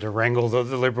 Remember, he had to wrangle the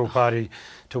Liberal Party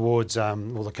towards,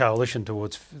 the coalition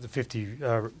towards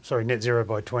the net zero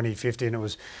by 2050, and it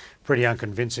was pretty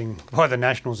unconvincing by the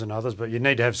Nationals and others. But you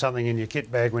need to have something in your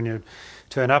kit bag when you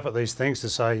turn up at these things to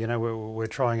say, you know, we're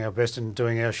trying our best and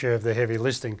doing our share of the heavy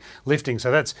lifting.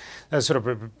 So that's sort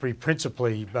of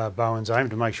principally Bowen's aim,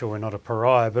 to make sure we're not a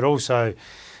pariah. But also,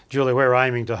 Julia, we're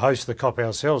aiming to host the COP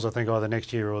ourselves, I think either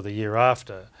next year or the year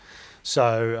after.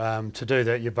 So to do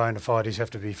that, your bona fides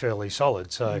have to be fairly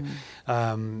solid. So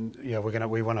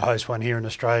we want to host one here in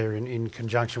Australia in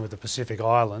conjunction with the Pacific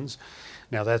Islands.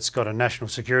 Now that's got a national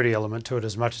security element to it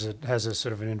as much as it has a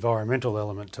sort of an environmental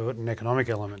element to it, an economic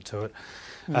element to it.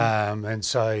 And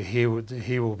so he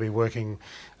will be working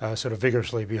sort of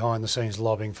vigorously behind the scenes,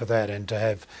 lobbying for that, and to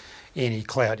have any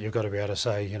clout, you've got to be able to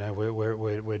say, you know,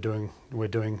 we're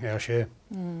doing our share.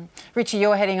 Richie,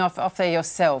 you're heading off there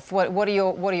yourself. What are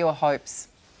your hopes?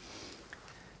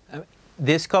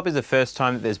 This COP is the first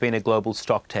time that there's been a global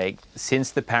stocktake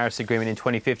since the Paris Agreement in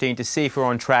 2015 to see if we're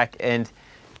on track, and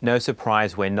no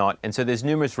surprise, we're not. And so there's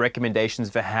numerous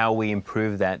recommendations for how we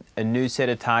improve that. A new set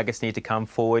of targets need to come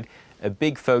forward, a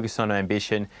big focus on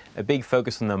ambition, a big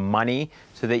focus on the money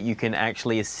so that you can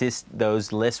actually assist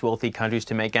those less wealthy countries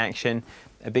to make action,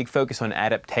 a big focus on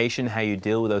adaptation, how you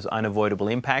deal with those unavoidable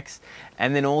impacts,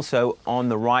 and then also on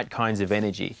the right kinds of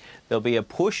energy. There'll be a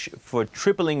push for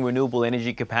tripling renewable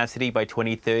energy capacity by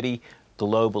 2030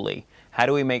 globally. How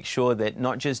do we make sure that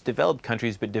not just developed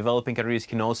countries, but developing countries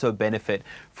can also benefit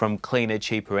from cleaner,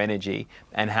 cheaper energy?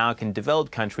 And how can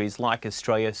developed countries like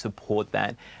Australia support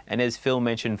that? And as Phil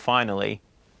mentioned, finally,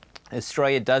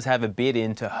 Australia does have a bid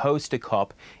in to host a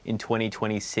COP in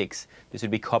 2026. This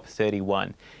would be COP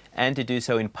 31, and to do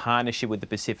so in partnership with the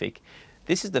Pacific.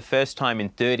 This is the first time in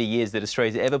 30 years that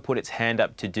Australia's ever put its hand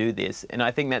up to do this. And I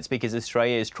think that's because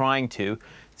Australia is trying to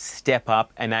step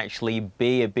up and actually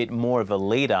be a bit more of a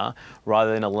leader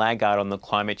rather than a laggard on the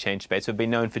climate change space. We've been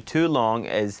known for too long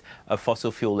as a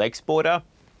fossil fuel exporter,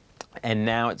 and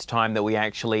now it's time that we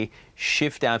actually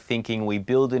shift our thinking. We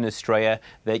build in Australia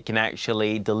that can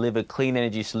actually deliver clean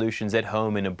energy solutions at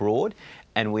home and abroad,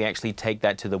 and we actually take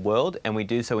that to the world, and we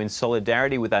do so in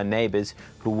solidarity with our neighbours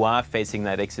who are facing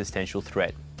that existential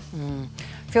threat.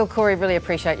 Phil Coorey, really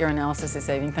appreciate your analysis this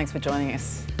evening. Thanks for joining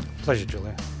us. Pleasure,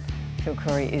 Julia. Phil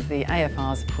Coorey is the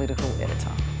AFR's political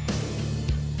editor.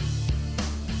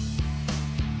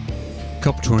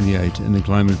 COP28 and the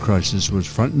climate crisis was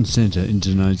front and centre in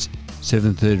tonight's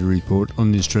 7:30 report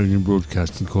on the Australian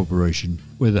Broadcasting Corporation,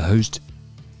 where the host,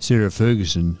 Sarah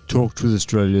Ferguson, talked with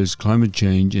Australia's Climate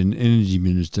Change and Energy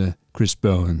Minister, Chris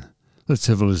Bowen. Let's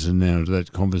have a listen now to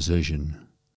that conversation.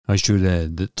 I should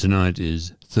add that tonight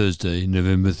is Thursday,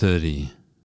 November 30.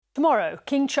 Tomorrow,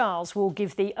 King Charles will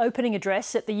give the opening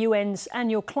address at the UN's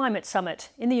annual climate summit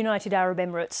in the United Arab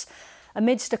Emirates.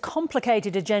 Amidst a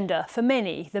complicated agenda, for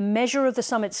many, the measure of the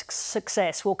summit's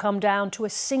success will come down to a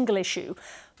single issue: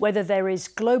 whether there is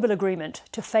global agreement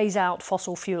to phase out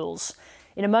fossil fuels.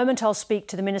 In a moment, I'll speak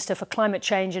to the Minister for Climate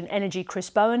Change and Energy, Chris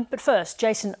Bowen. But first,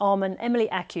 Jason Om and Emily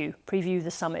Acu preview the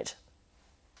summit.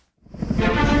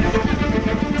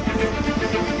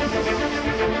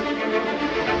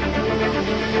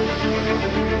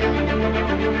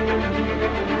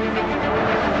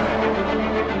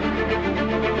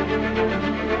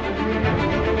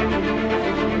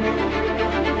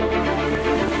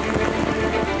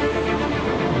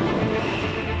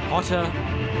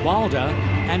 Hotter, wilder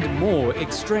and more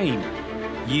extreme.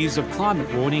 Years of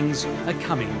climate warnings are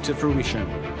coming to fruition.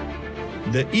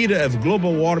 The era of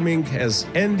global warming has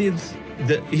ended.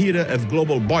 The era of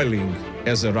global boiling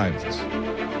has arrived.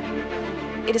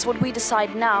 It is what we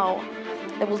decide now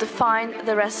that will define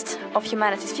the rest of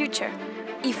humanity's future.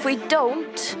 If we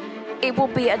don't, it will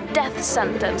be a death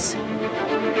sentence.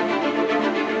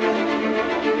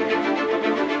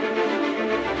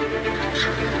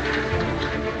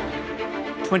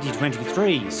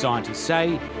 2023, scientists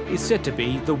say, is set to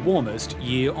be the warmest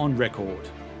year on record.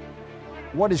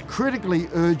 What is critically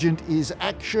urgent is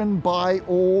action by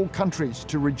all countries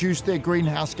to reduce their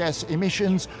greenhouse gas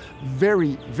emissions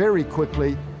very, very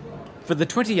quickly. For the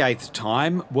 28th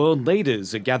time, world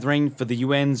leaders are gathering for the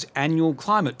UN's annual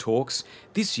climate talks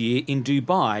this year in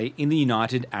Dubai in the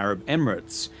United Arab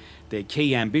Emirates. Their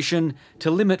key ambition to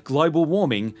limit global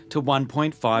warming to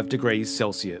 1.5 degrees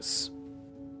Celsius.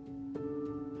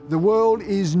 The world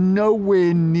is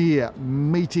nowhere near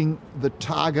meeting the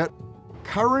target.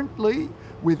 Currently,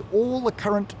 with all the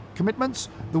current commitments,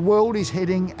 the world is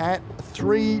heading at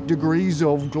 3 degrees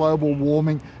of global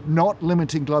warming, not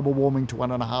limiting global warming to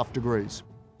 1.5 degrees.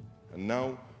 And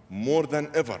now, more than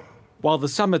ever. While the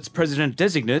summit's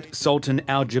president-designate, Sultan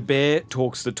Al Jaber,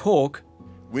 talks the talk,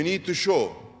 we need to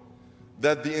show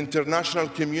that the international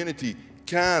community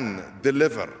can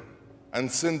deliver and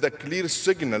send a clear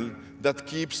signal that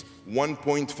keeps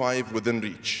 1.5 within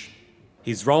reach.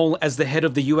 His role as the head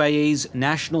of the UAE's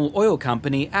national oil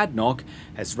company, ADNOC,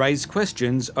 has raised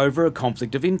questions over a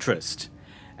conflict of interest.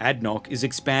 ADNOC is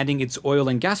expanding its oil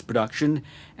and gas production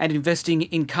and investing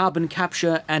in carbon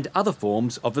capture and other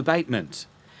forms of abatement.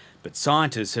 But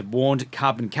scientists have warned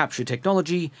carbon capture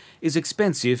technology is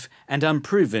expensive and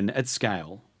unproven at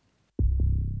scale.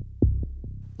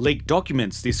 Leaked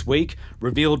documents this week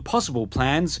revealed possible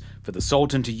plans for the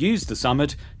Sultan to use the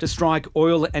summit to strike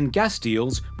oil and gas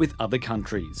deals with other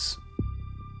countries.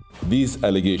 These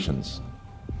allegations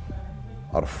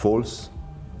are false,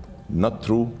 not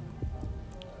true,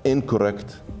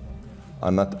 incorrect,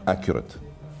 and not accurate.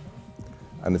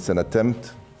 And it's an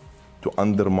attempt to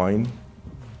undermine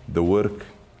the work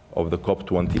of the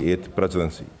COP28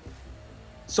 presidency.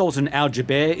 Sultan Al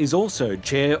Jaber is also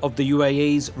chair of the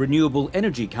UAE's renewable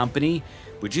energy company,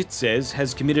 which it says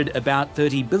has committed about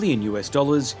 $30 billion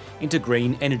into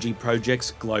green energy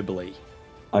projects globally.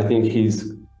 I think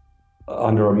he's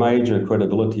under a major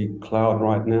credibility cloud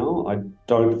right now. I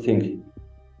don't think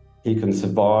he can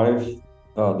survive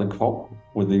the COP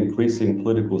with the increasing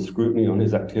political scrutiny on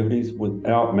his activities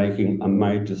without making a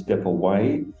major step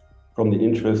away from the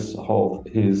interests of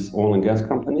his oil and gas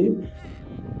company.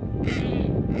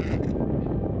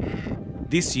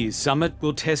 This year's summit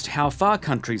will test how far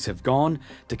countries have gone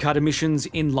to cut emissions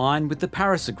in line with the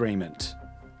Paris Agreement.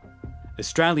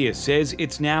 Australia says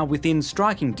it's now within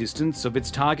striking distance of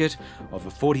its target of a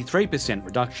 43%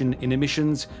 reduction in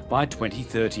emissions by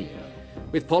 2030.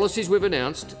 With policies we've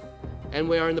announced and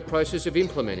we are in the process of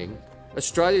implementing,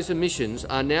 Australia's emissions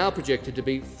are now projected to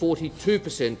be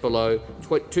 42% below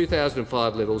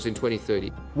 2005 levels in 2030.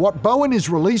 What Bowen is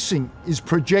releasing is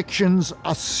projections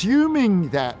assuming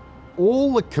that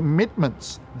all the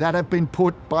commitments that have been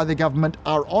put by the government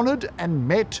are honoured and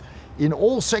met in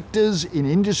all sectors, in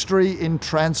industry, in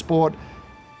transport.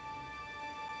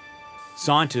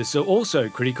 Scientists are also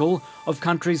critical of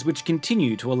countries which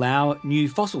continue to allow new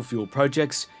fossil fuel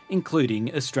projects,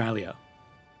 including Australia.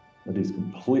 It is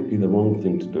completely the wrong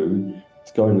thing to do.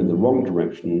 It's going in the wrong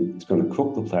direction. It's going to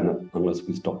cook the planet unless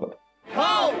we stop it.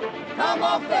 Coal, come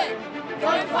off it!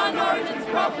 Don't fund Origin's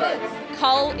profits!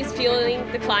 Coal is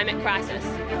fueling the climate crisis.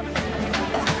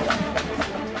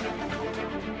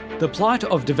 The plight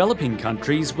of developing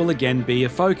countries will again be a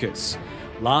focus.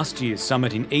 Last year's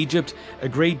summit in Egypt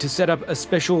agreed to set up a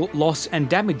special loss and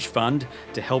damage fund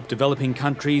to help developing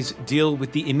countries deal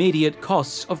with the immediate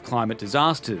costs of climate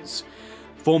disasters.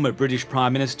 Former British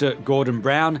Prime Minister Gordon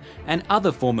Brown and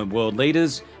other former world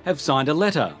leaders have signed a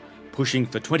letter pushing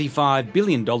for $25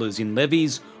 billion in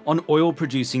levies on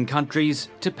oil-producing countries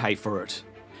to pay for it.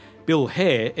 Bill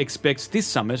Hare expects this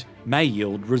summit may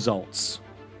yield results.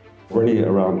 Already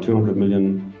around 200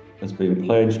 million has been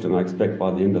pledged, and I expect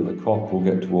by the end of the COP we'll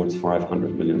get towards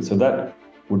 500 million. So that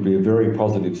would be a very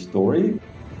positive story.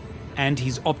 And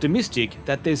he's optimistic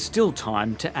that there's still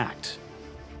time to act.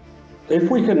 If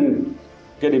we can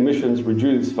get emissions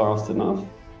reduced fast enough,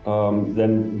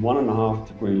 then 1.5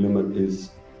 degree limit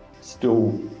is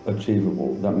still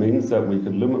achievable. That means that we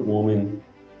could limit warming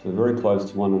to very close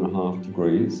to 1.5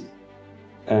 degrees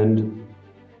and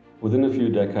within a few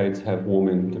decades have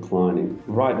warming declining.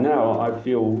 Right now, I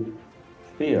feel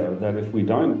fear that if we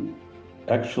don't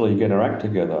actually get our act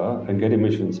together and get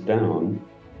emissions down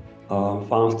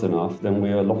fast enough, then we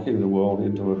are locking the world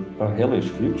into a hellish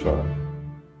future.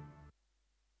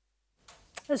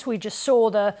 As we just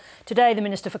saw, today the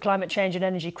Minister for Climate Change and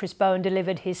Energy, Chris Bowen,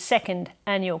 delivered his second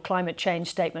annual climate change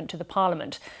statement to the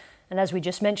Parliament. And as we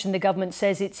just mentioned, the government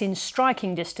says it's in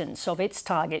striking distance of its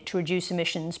target to reduce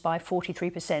emissions by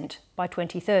 43% by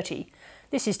 2030.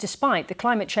 This is despite the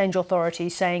Climate Change Authority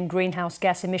saying greenhouse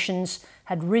gas emissions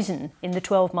had risen in the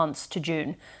 12 months to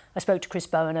June. I spoke to Chris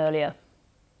Bowen earlier.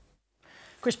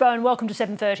 Chris Bowen, welcome to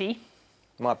 7:30.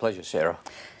 My pleasure, Sarah.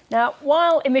 Now,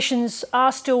 while emissions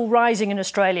are still rising in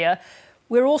Australia,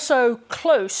 we're also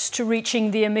close to reaching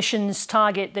the emissions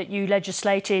target that you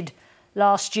legislated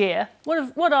last year.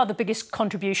 What are the biggest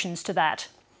contributions to that?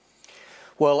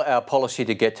 Well, our policy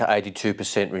to get to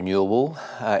 82% renewable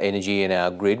energy in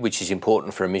our grid, which is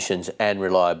important for emissions and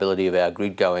reliability of our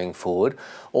grid going forward.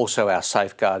 Also our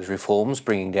safeguards reforms,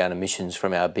 bringing down emissions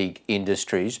from our big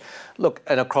industries. Look,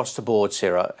 and across the board,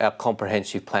 Sarah, our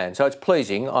comprehensive plan. So it's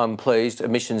pleasing, I'm pleased,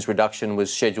 emissions reduction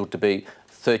was scheduled to be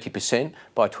 30%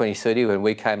 by 2030 when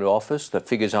we came to office. The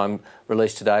figures I'm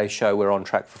released today show we're on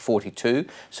track for 42,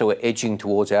 so we're edging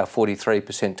towards our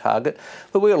 43% target.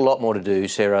 But we've got a lot more to do,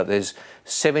 Sarah. There's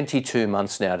 72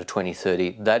 months now to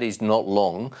 2030. That is not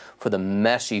long for the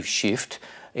massive shift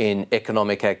in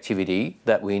economic activity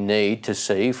that we need to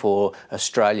see for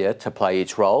Australia to play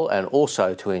its role and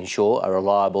also to ensure a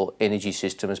reliable energy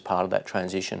system as part of that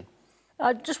transition.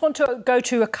 I just want to go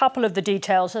to a couple of the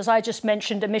details. As I just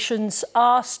mentioned, emissions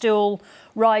are still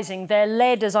rising. They're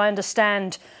led, as I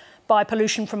understand, by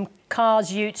pollution from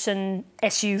cars, utes and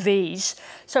SUVs.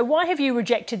 So why have you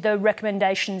rejected the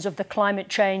recommendations of the Climate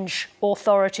Change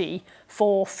Authority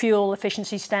for fuel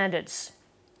efficiency standards?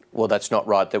 Well, that's not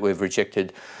right that we've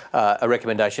rejected a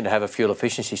recommendation to have a fuel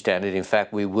efficiency standard. In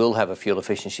fact, we will have a fuel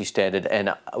efficiency standard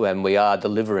and we are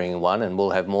delivering one, and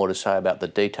we'll have more to say about the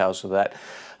details of that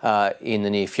in the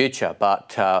near future.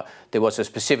 But there was a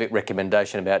specific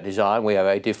recommendation about design. We have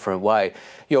a different way.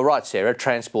 You're right, Sarah,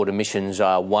 transport emissions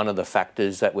are one of the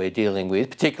factors that we're dealing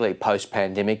with, particularly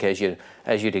post-pandemic, as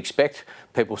you'd expect.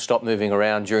 People stopped moving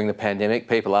around during the pandemic.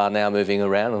 People are now moving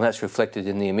around, and that's reflected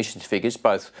in the emissions figures,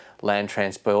 both land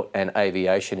transport and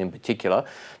aviation in particular.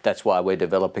 That's why we're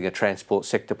developing a transport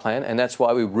sector plan, and that's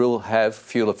why we will have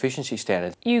fuel efficiency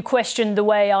standards. You questioned the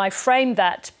way I framed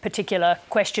that particular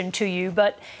question to you,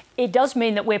 but it does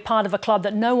mean that we're part of a club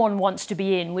that no one wants to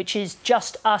be in, which is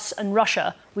just us and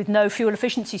Russia with no fuel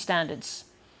efficiency standards.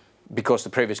 Because the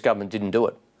previous government didn't do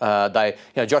it.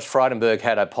 Josh Frydenberg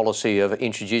had a policy of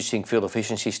introducing fuel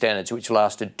efficiency standards which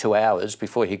lasted 2 hours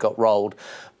before he got rolled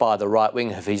by the right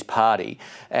wing of his party,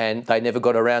 and they never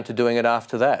got around to doing it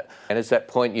after that. And as that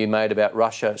point you made about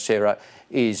Russia, Sarah,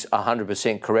 is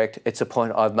 100% correct. It's a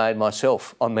point I've made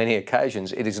myself on many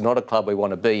occasions. It is not a club we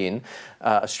want to be in.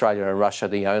 Australia and Russia are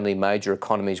the only major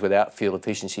economies without fuel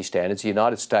efficiency standards. The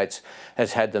United States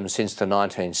has had them since the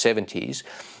 1970s.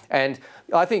 And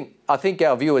I think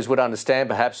our viewers would understand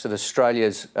perhaps that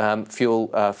Australia's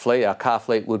fuel fleet, our car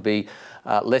fleet, would be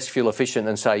less fuel efficient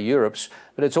than, say, Europe's,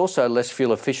 but it's also less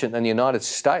fuel efficient than the United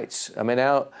States. I mean,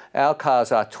 our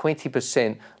cars are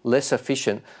 20% less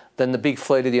efficient than the big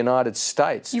fleet of the United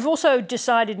States. You've also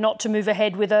decided not to move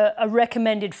ahead with a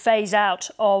recommended phase out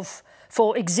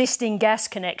for existing gas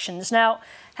connections. Now,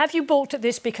 have you balked at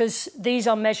this because these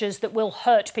are measures that will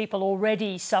hurt people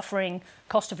already suffering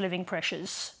cost of living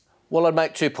pressures? Well, I'd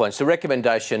make 2 points. The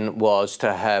recommendation was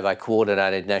to have a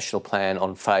coordinated national plan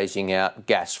on phasing out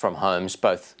gas from homes,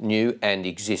 both new and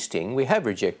existing. We have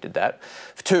rejected that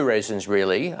for 2 reasons,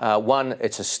 really. One,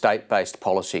 it's a state-based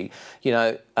policy. You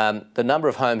know, the number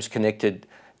of homes connected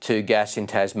to gas in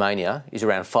Tasmania is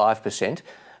around 5%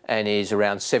 and is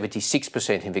around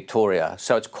 76% in Victoria.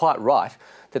 So it's quite right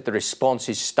that the response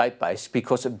is state-based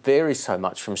because it varies so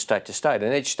much from state to state,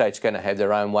 and each state's going to have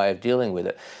their own way of dealing with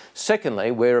it.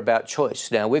 Secondly, we're about choice.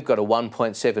 Now, we've got a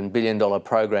 $1.7 billion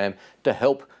program to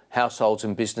help households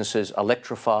and businesses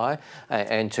electrify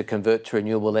and to convert to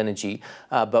renewable energy.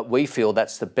 But we feel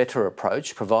that's the better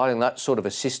approach. Providing that sort of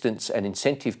assistance and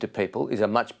incentive to people is a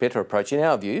much better approach, in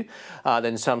our view,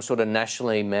 than some sort of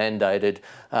nationally mandated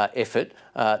effort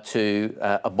to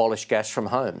abolish gas from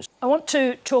homes. I want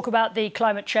to talk about the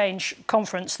climate change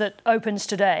conference that opens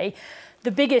today.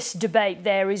 The biggest debate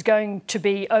there is going to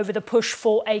be over the push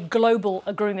for a global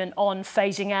agreement on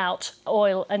phasing out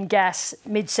oil and gas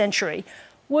mid-century.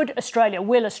 Will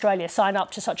Australia sign up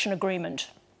to such an agreement?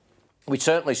 We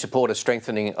certainly support a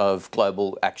strengthening of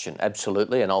global action,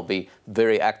 absolutely, and I'll be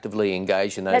very actively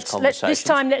engaged in those conversations. This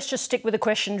time, let's just stick with the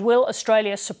question, will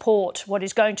Australia support what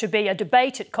is going to be a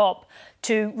debate at COP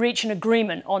to reach an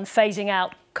agreement on phasing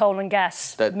out coal and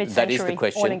gas mid-century, that is the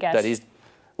question. Oil and gas?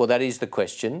 That is the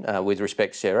question, with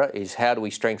respect, Sarah, is how do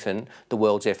we strengthen the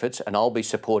world's efforts? And I'll be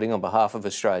supporting, on behalf of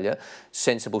Australia,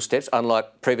 sensible steps.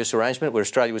 Unlike previous arrangement where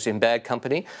Australia was in bad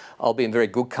company, I'll be in very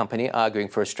good company arguing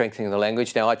for a strengthening of the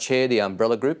language. Now, I chair the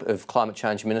umbrella group of climate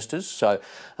change ministers, so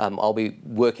I'll be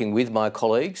working with my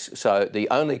colleagues. So the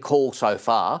only call so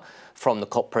far from the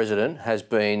COP president has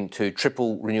been to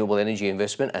triple renewable energy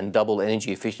investment and double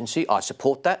energy efficiency. I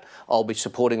support that. I'll be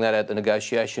supporting that at the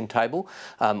negotiation table.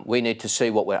 We need to see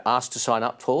what we're asked to sign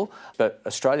up for, but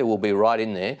Australia will be right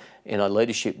in there in a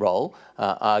leadership role,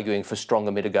 arguing for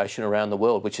stronger mitigation around the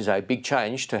world, which is a big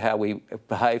change to how we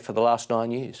behaved for the last 9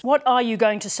 years. What are you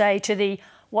going to say to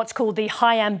what's called the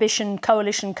high ambition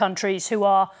coalition countries who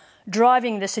are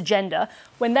driving this agenda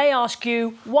when they ask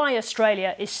you why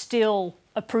Australia is still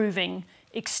approving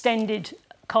extended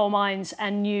coal mines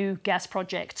and new gas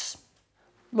projects?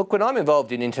 Look, when I'm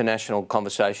involved in international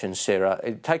conversations, Sarah,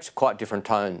 it takes a quite different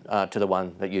tone to the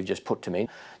one that you've just put to me.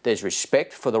 There's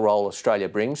respect for the role Australia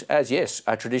brings as, yes,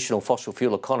 a traditional fossil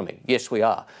fuel economy. Yes, we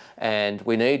are. And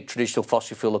we need traditional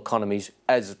fossil fuel economies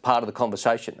as part of the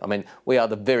conversation. I mean, we are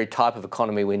the very type of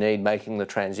economy we need making the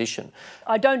transition.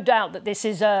 I don't doubt that this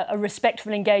is a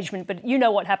respectful engagement, but you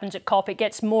know what happens at COP. It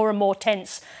gets more and more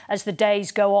tense as the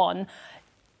days go on.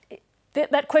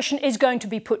 That question is going to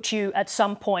be put to you at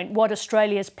some point, what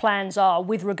Australia's plans are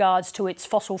with regards to its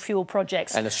fossil fuel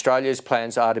projects. And Australia's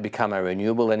plans are to become a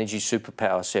renewable energy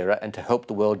superpower, Sarah, and to help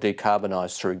the world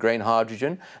decarbonise through green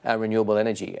hydrogen and renewable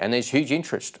energy. And there's huge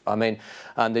interest. I mean,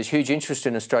 there's huge interest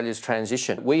in Australia's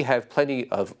transition. We have plenty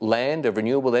of land, of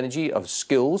renewable energy, of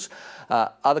skills.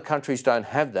 Other countries don't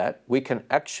have that. We can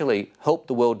actually help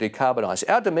the world decarbonise.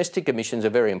 Our domestic emissions are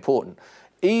very important.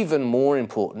 Even more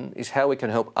important is how we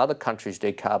can help other countries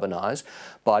decarbonise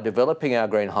by developing our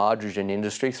green hydrogen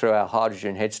industry through our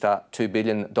Hydrogen Head Start $2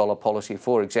 billion policy,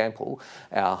 for example,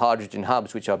 our hydrogen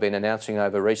hubs, which I've been announcing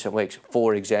over recent weeks,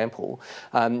 for example,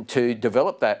 to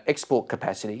develop that export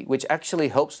capacity, which actually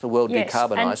helps the world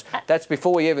decarbonise. That's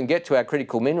before we even get to our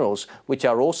critical minerals, which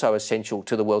are also essential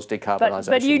to the world's decarbonisation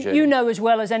journey. But you know as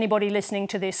well as anybody listening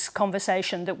to this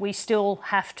conversation that we still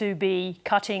have to be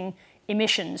cutting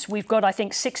emissions. We've got, I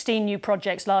think, 16 new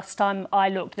projects last time I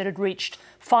looked that had reached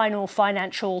final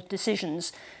financial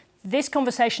decisions. This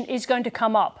conversation is going to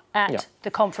come up at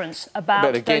the conference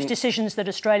about those decisions that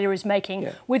Australia is making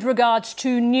with regards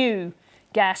to new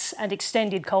gas and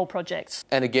extended coal projects.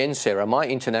 And again, Sarah, my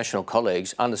international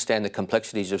colleagues understand the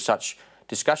complexities of such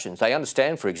discussions. They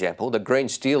understand, for example, that green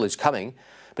steel is coming,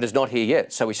 but it's not here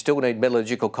yet. So we still need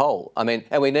metallurgical coal. I mean,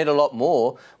 and we need a lot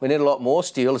more. We need a lot more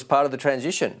steel as part of the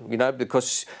transition, you know,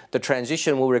 because the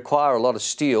transition will require a lot of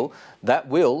steel. That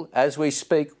will, as we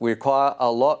speak, require a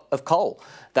lot of coal.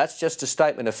 That's just a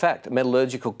statement of fact,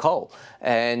 metallurgical coal.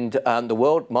 And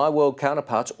my world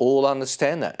counterparts all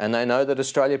understand that, and they know that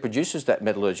Australia produces that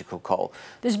metallurgical coal.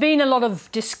 There's been a lot of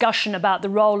discussion about the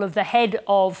role of the head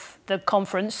of the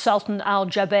conference, Sultan Al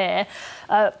Jaber,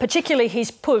 particularly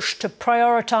his push to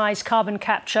prioritise carbon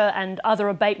capture and other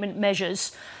abatement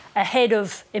measures ahead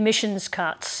of emissions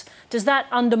cuts. Does that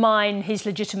undermine his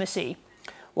legitimacy?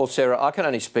 Well, Sarah, I can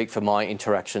only speak for my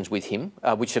interactions with him,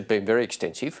 which have been very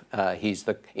extensive. He's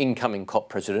the incoming COP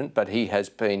president, but he has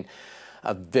been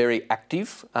very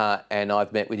active, and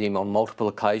I've met with him on multiple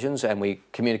occasions, and we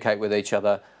communicate with each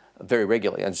other very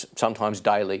regularly and sometimes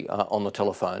daily on the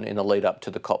telephone in the lead up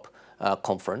to the COP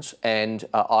conference. And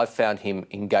I've found him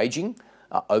engaging,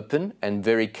 open and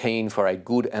very keen for a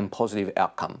good and positive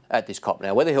outcome at this COP.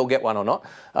 Now, whether he'll get one or not,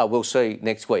 we'll see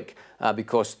next week,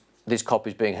 because this COP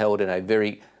is being held in a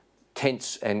very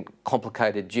tense and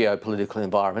complicated geopolitical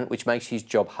environment, which makes his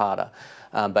job harder.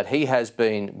 But he has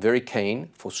been very keen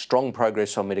for strong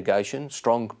progress on mitigation,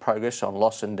 strong progress on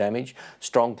loss and damage,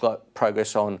 strong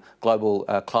progress on global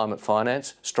climate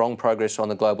finance, strong progress on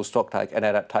the global stocktake and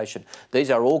adaptation. These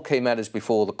are all key matters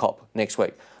before the COP next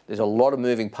week. There's a lot of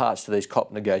moving parts to these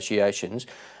COP negotiations,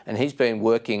 and he's been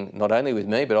working not only with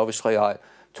me, but obviously I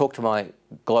talk to my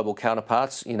global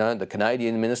counterparts, you know, the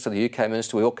Canadian minister, the UK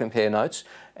minister, we all compare notes,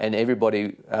 and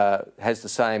everybody has the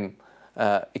same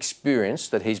experience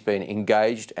that he's been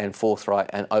engaged and forthright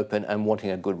and open and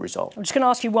wanting a good result. I'm just going to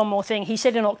ask you one more thing. He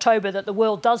said in October that the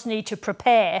world does need to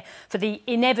prepare for the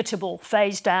inevitable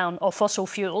phase down of fossil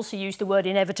fuels. He used the word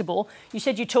inevitable. You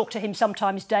said you talk to him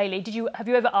sometimes daily. Have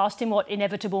you ever asked him what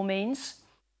inevitable means?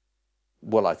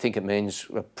 Well, I think it means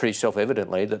pretty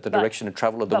self-evidently that the direction of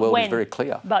travel of the world is very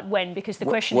clear. But when? Because the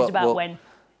question is about when.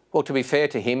 Well, to be fair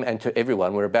to him and to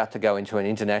everyone, we're about to go into an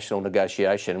international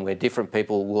negotiation where different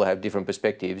people will have different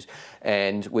perspectives,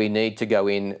 and we need to go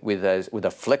in with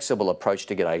a flexible approach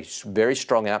to get a very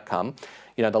strong outcome.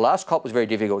 You know, the last COP was very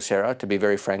difficult, Sarah, to be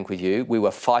very frank with you. We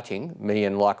were fighting, me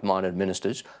and like-minded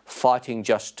ministers, fighting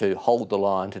just to hold the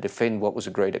line, to defend what was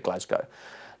agreed at Glasgow.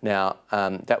 Now,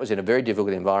 that was in a very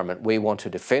difficult environment. We want to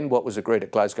defend what was agreed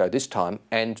at Glasgow this time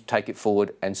and take it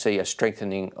forward and see a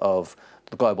strengthening of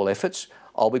the global efforts.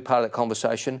 I'll be part of that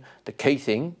conversation. The key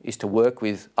thing is to work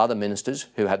with other ministers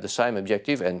who have the same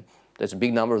objective, and there's a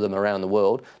big number of them around the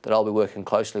world that I'll be working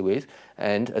closely with.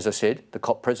 And as I said, the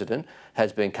COP president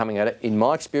has been coming at it, in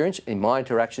my experience, in my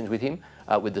interactions with him,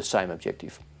 with the same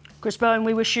objective. Chris Bowen,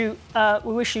 we wish you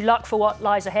luck for what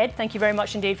lies ahead. Thank you very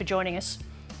much indeed for joining us.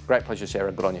 Great pleasure,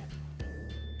 Sarah. Good on you.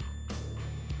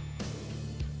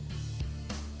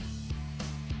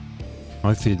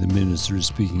 I fear the Minister is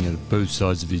speaking out of both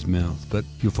sides of his mouth, but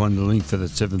you'll find a link for that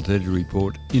 7:30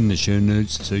 report in the show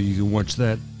notes so you can watch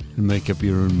that and make up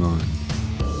your own mind.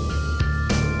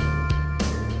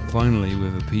 Finally, we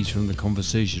have a piece from The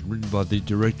Conversation written by the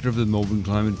Director of the Melbourne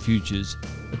Climate Futures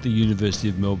at the University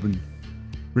of Melbourne,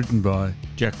 written by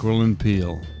Jack Roland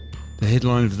Peel. The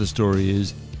headline for the story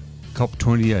is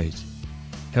COP28.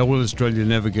 How will Australia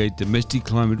navigate domestic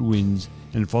climate wins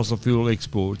and fossil fuel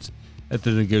exports at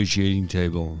the negotiating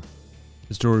table?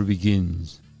 The story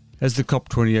begins. As the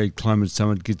COP28 climate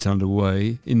summit gets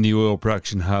underway in the oil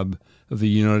production hub of the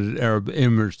United Arab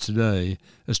Emirates today,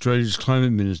 Australia's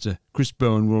Climate Minister Chris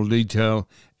Bowen will detail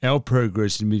our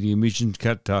progress in meeting emissions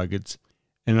cut targets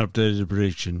and updated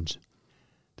predictions.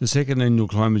 The second annual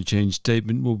climate change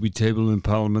statement will be tabled in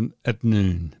Parliament at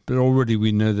noon, but already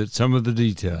we know that some of the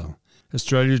detail.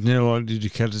 Australia is now likely to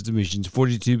cut its emissions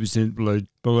 42%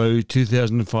 below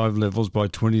 2005 levels by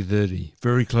 2030,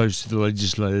 very close to the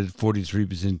legislated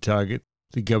 43% target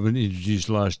the government introduced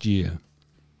last year.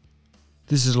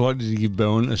 This is likely to give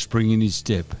Bowen a spring in his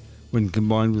step when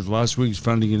combined with last week's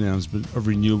funding announcement of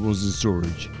renewables and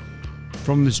storage.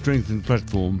 From this strengthened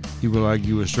platform, he will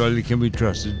argue Australia can be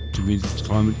trusted to meet its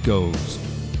climate goals.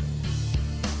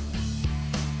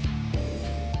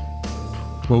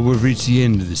 Well, we've reached the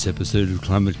end of this episode of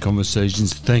Climate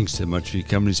Conversations. Thanks so much for your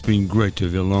company. It's been great to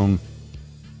have you along.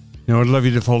 Now, I'd love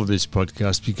you to follow this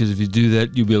podcast because if you do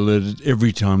that, you'll be alerted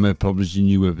every time I publish a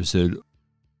new episode.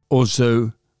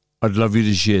 Also, I'd love you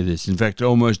to share this. In fact, I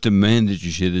almost demand that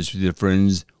you share this with your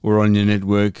friends or on your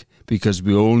network because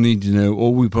we all need to know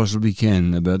all we possibly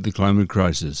can about the climate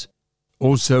crisis.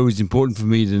 Also, it's important for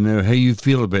me to know how you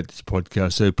feel about this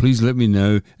podcast, so please let me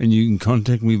know and you can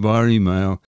contact me via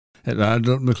email at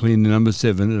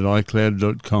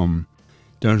r.mclean7@icloud.com.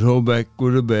 Don't hold back,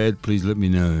 good or bad, please let me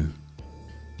know.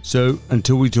 So,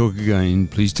 until we talk again,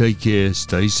 please take care,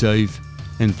 stay safe,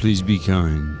 and please be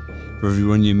kind. For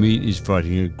everyone you meet is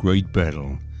fighting a great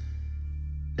battle.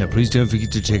 Now, please don't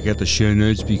forget to check out the show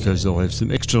notes because I'll have some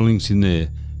extra links in there,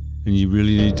 and you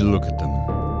really need to look at them.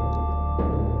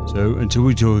 So, until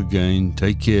we talk again,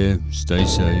 take care, stay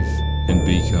safe, and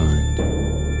be kind.